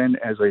do go in,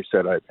 as I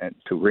said, and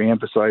to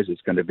reemphasize,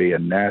 it's going to be a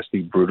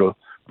nasty,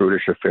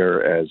 brutish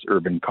affair, as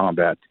urban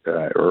combat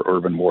or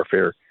urban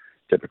warfare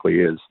typically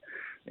is.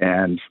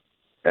 And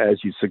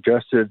as you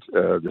suggested,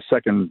 the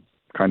second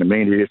kind of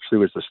main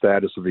issue is the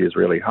status of the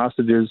Israeli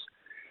hostages.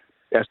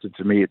 It's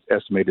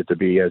estimated to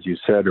be, as you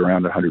said,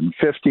 around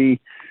 150.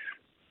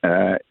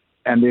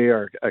 And they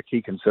are a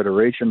key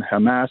consideration.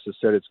 Hamas has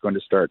said it's going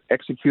to start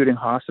executing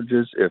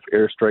hostages if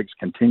airstrikes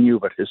continue,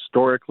 but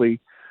historically,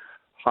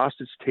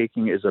 hostage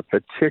taking is a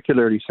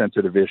particularly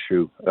sensitive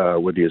issue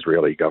with the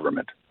Israeli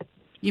government.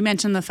 You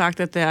mentioned the fact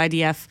that the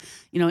IDF,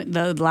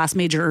 the last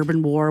major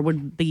urban war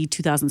would be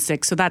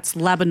 2006. So that's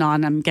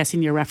Lebanon, I'm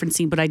guessing you're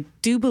referencing. But I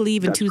do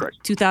believe in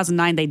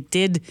 2009 they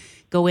did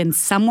go in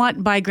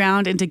somewhat by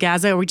ground into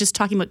Gaza. Are we just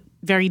talking about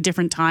very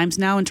different times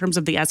now in terms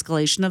of the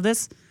escalation of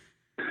this?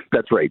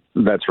 That's right.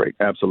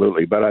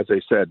 Absolutely. But as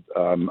I said,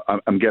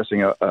 I'm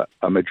guessing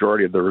a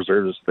majority of the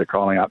reservists they're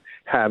calling out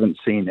haven't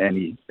seen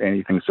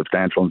anything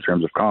substantial in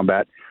terms of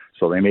combat.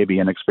 So they may be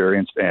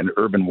inexperienced, and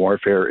urban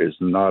warfare is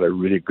not a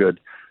really good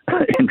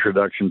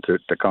introduction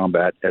to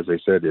combat. As I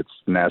said, it's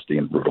nasty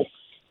and brutal.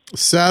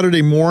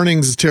 Saturday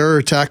morning's terror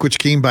attack, which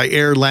came by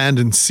air, land,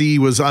 and sea,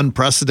 was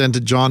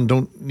unprecedented. John,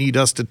 don't need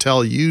us to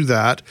tell you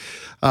that.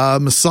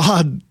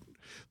 Mossad,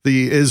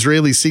 the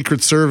Israeli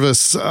Secret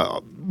Service,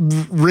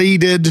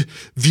 rated,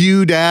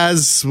 viewed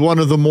as one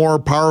of the more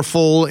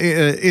powerful,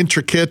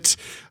 intricate,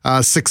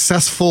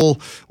 successful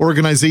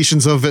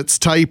organizations of its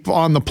type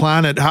on the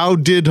planet. How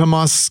did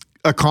Hamas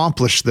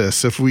accomplish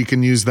this, if we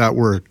can use that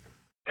word?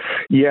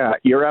 Yeah,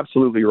 you're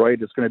absolutely right.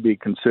 It's going to be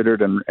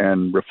considered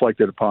and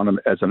reflected upon them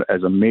as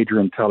a major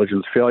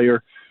intelligence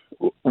failure.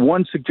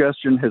 One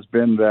suggestion has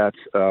been that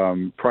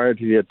prior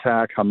to the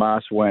attack,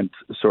 Hamas went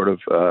sort of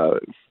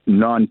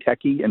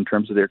non-techie in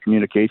terms of their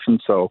communication,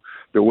 so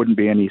there wouldn't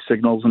be any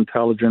signals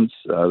intelligence.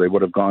 They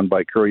would have gone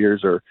by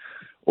couriers or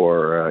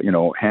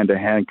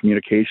hand-to-hand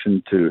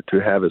communication to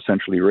have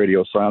essentially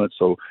radio silence.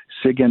 So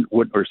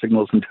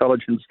signals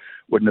intelligence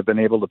wouldn't have been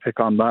able to pick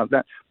on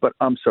that. But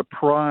I'm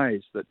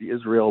surprised that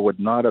Israel would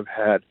not have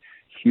had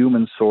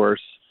human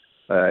source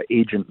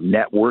agent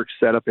networks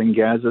set up in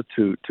Gaza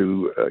to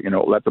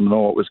let them know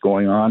what was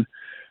going on.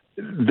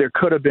 There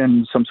could have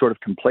been some sort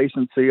of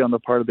complacency on the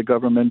part of the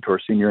government or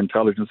senior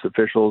intelligence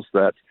officials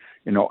that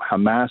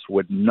Hamas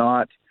would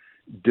not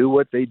do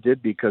what they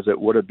did because it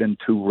would have been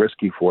too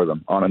risky for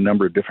them on a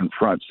number of different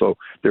fronts. So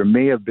there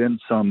may have been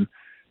some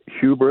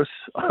hubris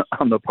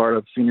on the part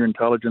of senior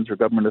intelligence or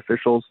government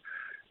officials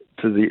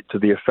to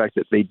the effect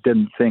that they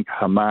didn't think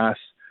Hamas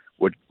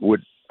would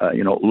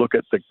look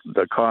at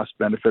the cost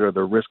benefit or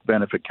the risk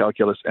benefit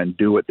calculus and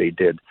do what they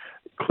did.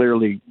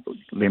 Clearly,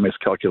 they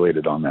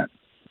miscalculated on that.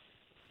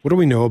 What do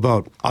we know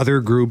about other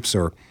groups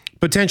or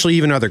potentially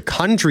even other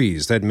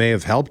countries that may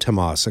have helped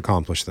Hamas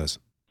accomplish this?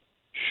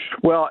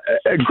 Well,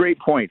 a great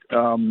point.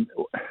 One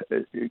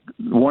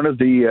of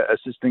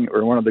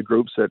the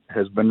groups that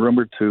has been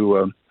rumored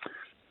to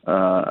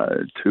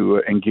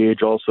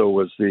engage also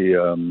was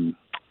the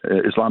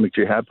Islamic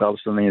Jihad,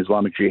 Palestinian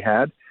Islamic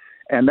Jihad.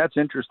 And that's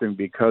interesting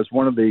because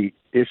one of the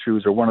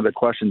issues or one of the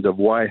questions of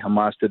why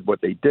Hamas did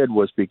what they did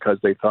was because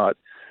they thought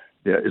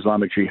the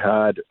Islamic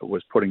Jihad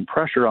was putting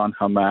pressure on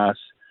Hamas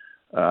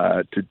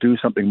to do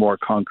something more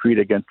concrete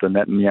against the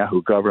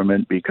Netanyahu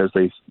government because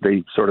they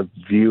sort of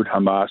viewed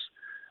Hamas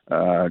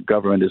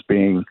government as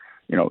being,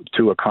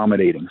 too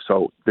accommodating.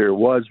 So there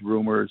was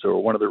rumors,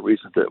 or one of the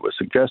reasons that it was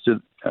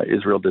suggested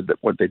Israel did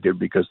what they did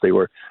because they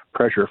were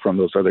pressure from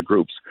those other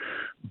groups.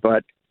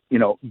 But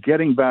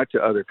getting back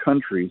to other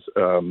countries,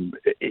 an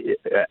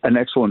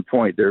excellent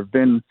point. There have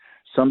been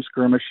some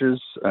skirmishes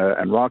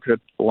and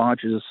rocket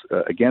launches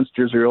against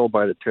Israel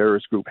by the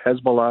terrorist group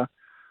Hezbollah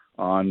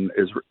on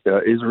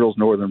Israel's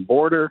northern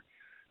border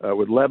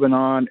with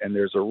Lebanon, and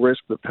there's a risk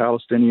that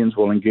Palestinians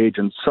will engage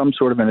in some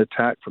sort of an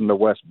attack from the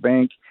West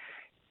Bank.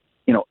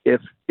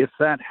 If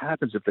that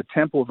happens, if the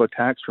tempo of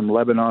attacks from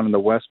Lebanon and the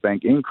West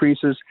Bank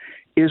increases,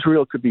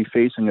 Israel could be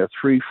facing a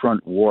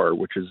three-front war,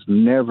 which is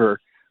never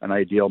an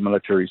ideal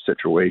military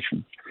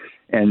situation.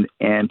 And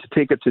to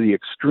take it to the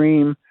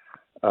extreme,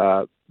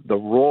 the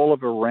role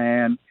of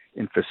Iran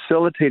in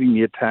facilitating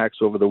the attacks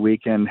over the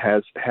weekend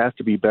has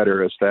to be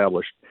better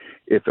established.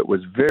 If it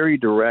was very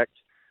direct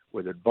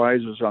with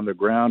advisors on the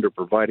ground or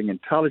providing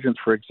intelligence,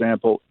 for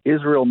example,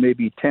 Israel may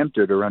be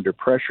tempted or under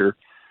pressure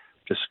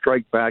to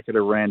strike back at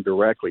Iran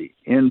directly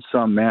in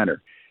some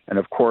manner. And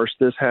of course,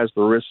 this has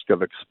the risk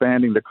of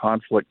expanding the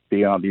conflict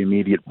beyond the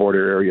immediate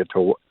border area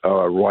to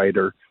a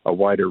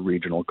wider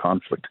regional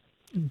conflict.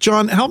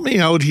 John, help me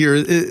out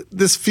here.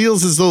 This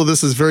feels as though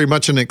this is very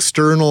much an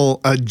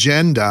external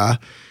agenda.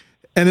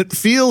 And it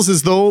feels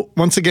as though,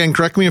 once again,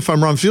 correct me if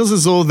I'm wrong, feels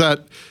as though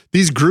that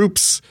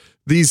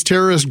these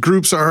terrorist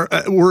groups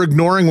we're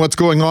ignoring what's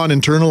going on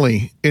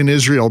internally in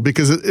Israel,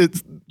 because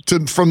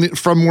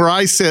from where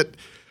I sit,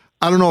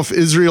 I don't know if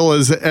Israel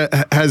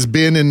has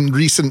been in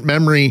recent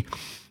memory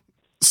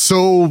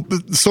so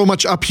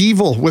much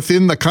upheaval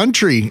within the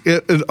country.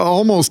 It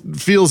almost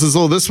feels as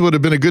though this would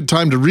have been a good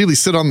time to really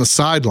sit on the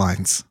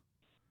sidelines.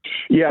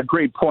 Yeah,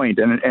 great point.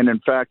 And in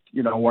fact,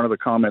 one of the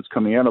comments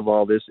coming out of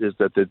all this is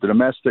that the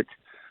domestic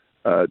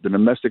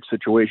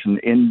situation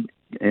in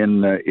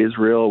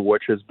Israel,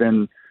 which has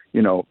been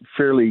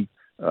fairly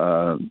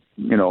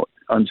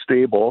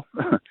unstable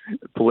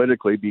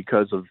politically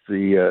because of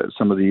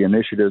some of the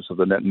initiatives of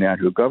the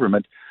Netanyahu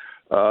government.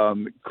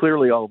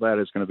 Clearly, all that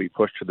is going to be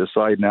pushed to the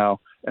side now,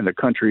 and the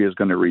country is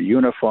going to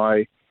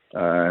reunify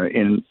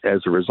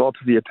as a result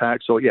of the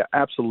attack. So, yeah,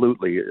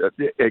 absolutely,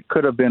 it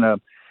could have been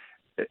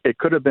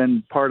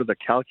part of the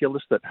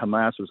calculus that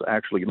Hamas was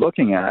actually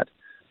looking at,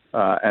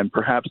 and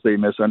perhaps they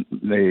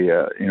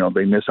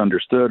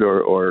misunderstood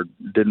or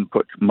didn't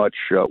put much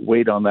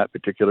weight on that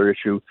particular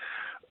issue.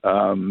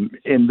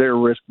 In their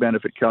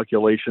risk-benefit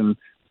calculation,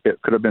 it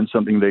could have been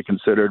something they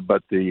considered,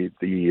 but the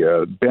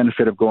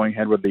benefit of going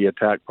ahead with the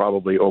attack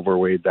probably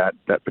overweighed that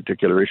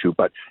particular issue.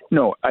 But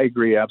no, I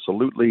agree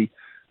absolutely.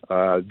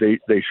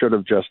 They should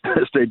have just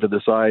stayed to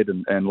the side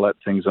and let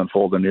things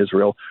unfold in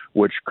Israel,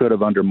 which could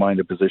have undermined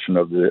the position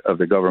of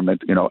the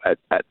government,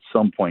 at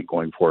some point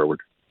going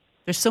forward.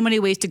 There's so many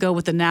ways to go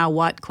with the now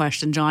what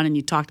question, John, and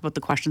you talked about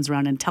the questions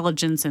around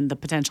intelligence and the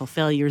potential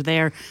failure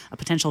there, a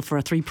potential for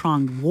a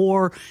three-pronged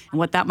war and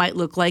what that might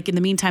look like. In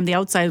the meantime, the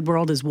outside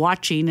world is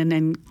watching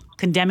and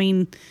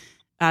condemning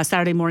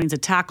Saturday morning's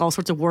attack, all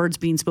sorts of words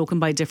being spoken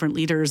by different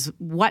leaders.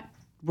 What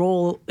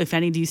role, if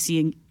any, do you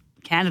see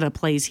Canada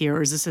plays here,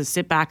 or is this a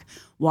sit-back,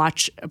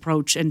 watch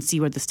approach and see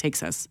where this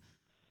takes us?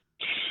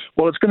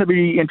 Well, it's going to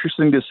be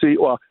interesting to see.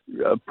 Well,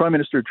 Prime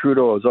Minister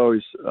Trudeau has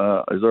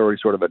already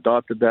sort of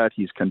adopted that.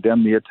 He's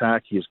condemned the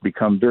attack. He's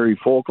become very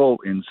vocal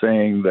in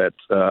saying that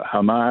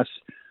Hamas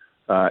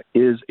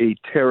is a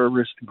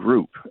terrorist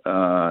group,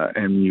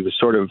 and he was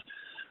sort of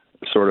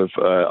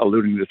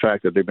alluding to the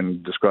fact that they've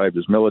been described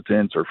as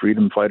militants or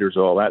freedom fighters,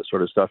 all that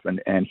sort of stuff.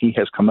 And he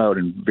has come out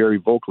and very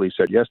vocally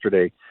said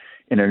yesterday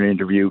in an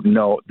interview,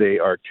 no, they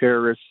are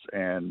terrorists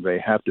and they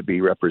have to be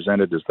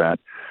represented as that.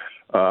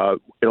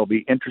 It'll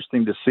be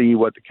interesting to see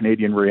what the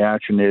Canadian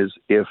reaction is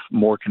if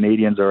more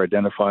Canadians are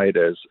identified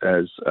as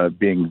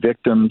being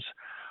victims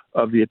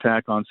of the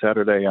attack on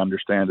Saturday. I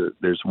understand that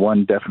there's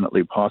one,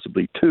 definitely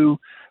possibly two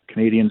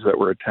Canadians that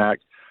were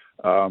attacked.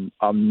 I'm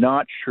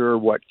not sure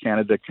what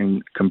Canada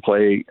can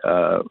play,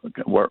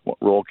 what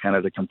role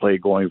Canada can play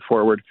going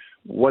forward.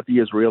 What the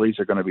Israelis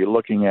are going to be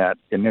looking at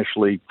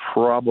initially,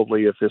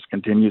 probably if this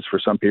continues for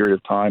some period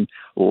of time,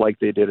 like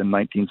they did in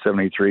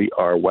 1973,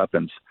 are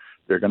weapons.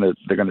 They're going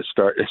to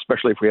start,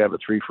 especially if we have a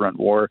three-front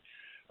war.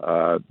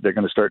 They're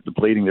going to start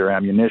depleting their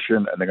ammunition,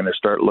 and they're going to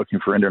start looking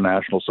for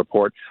international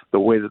support the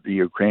way that the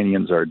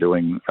Ukrainians are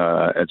doing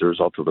as a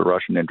result of the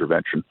Russian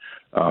intervention.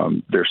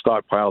 Their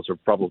stockpiles are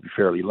probably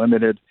fairly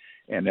limited,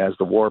 and as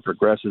the war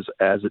progresses,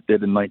 as it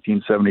did in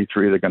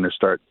 1973, they're going to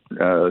start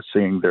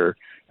seeing their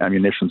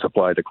ammunition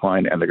supply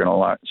decline, and they're going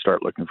to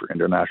start looking for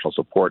international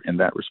support in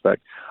that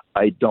respect.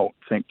 I don't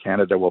think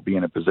Canada will be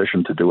in a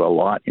position to do a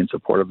lot in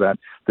support of that.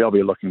 They'll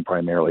be looking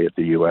primarily at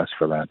the U.S.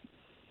 for that.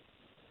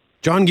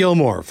 John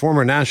Gilmore,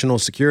 former national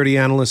security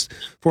analyst,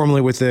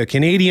 formerly with the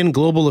Canadian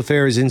Global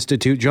Affairs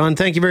Institute. John,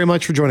 thank you very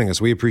much for joining us.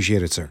 We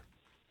appreciate it, sir.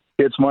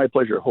 It's my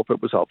pleasure. Hope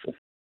it was helpful.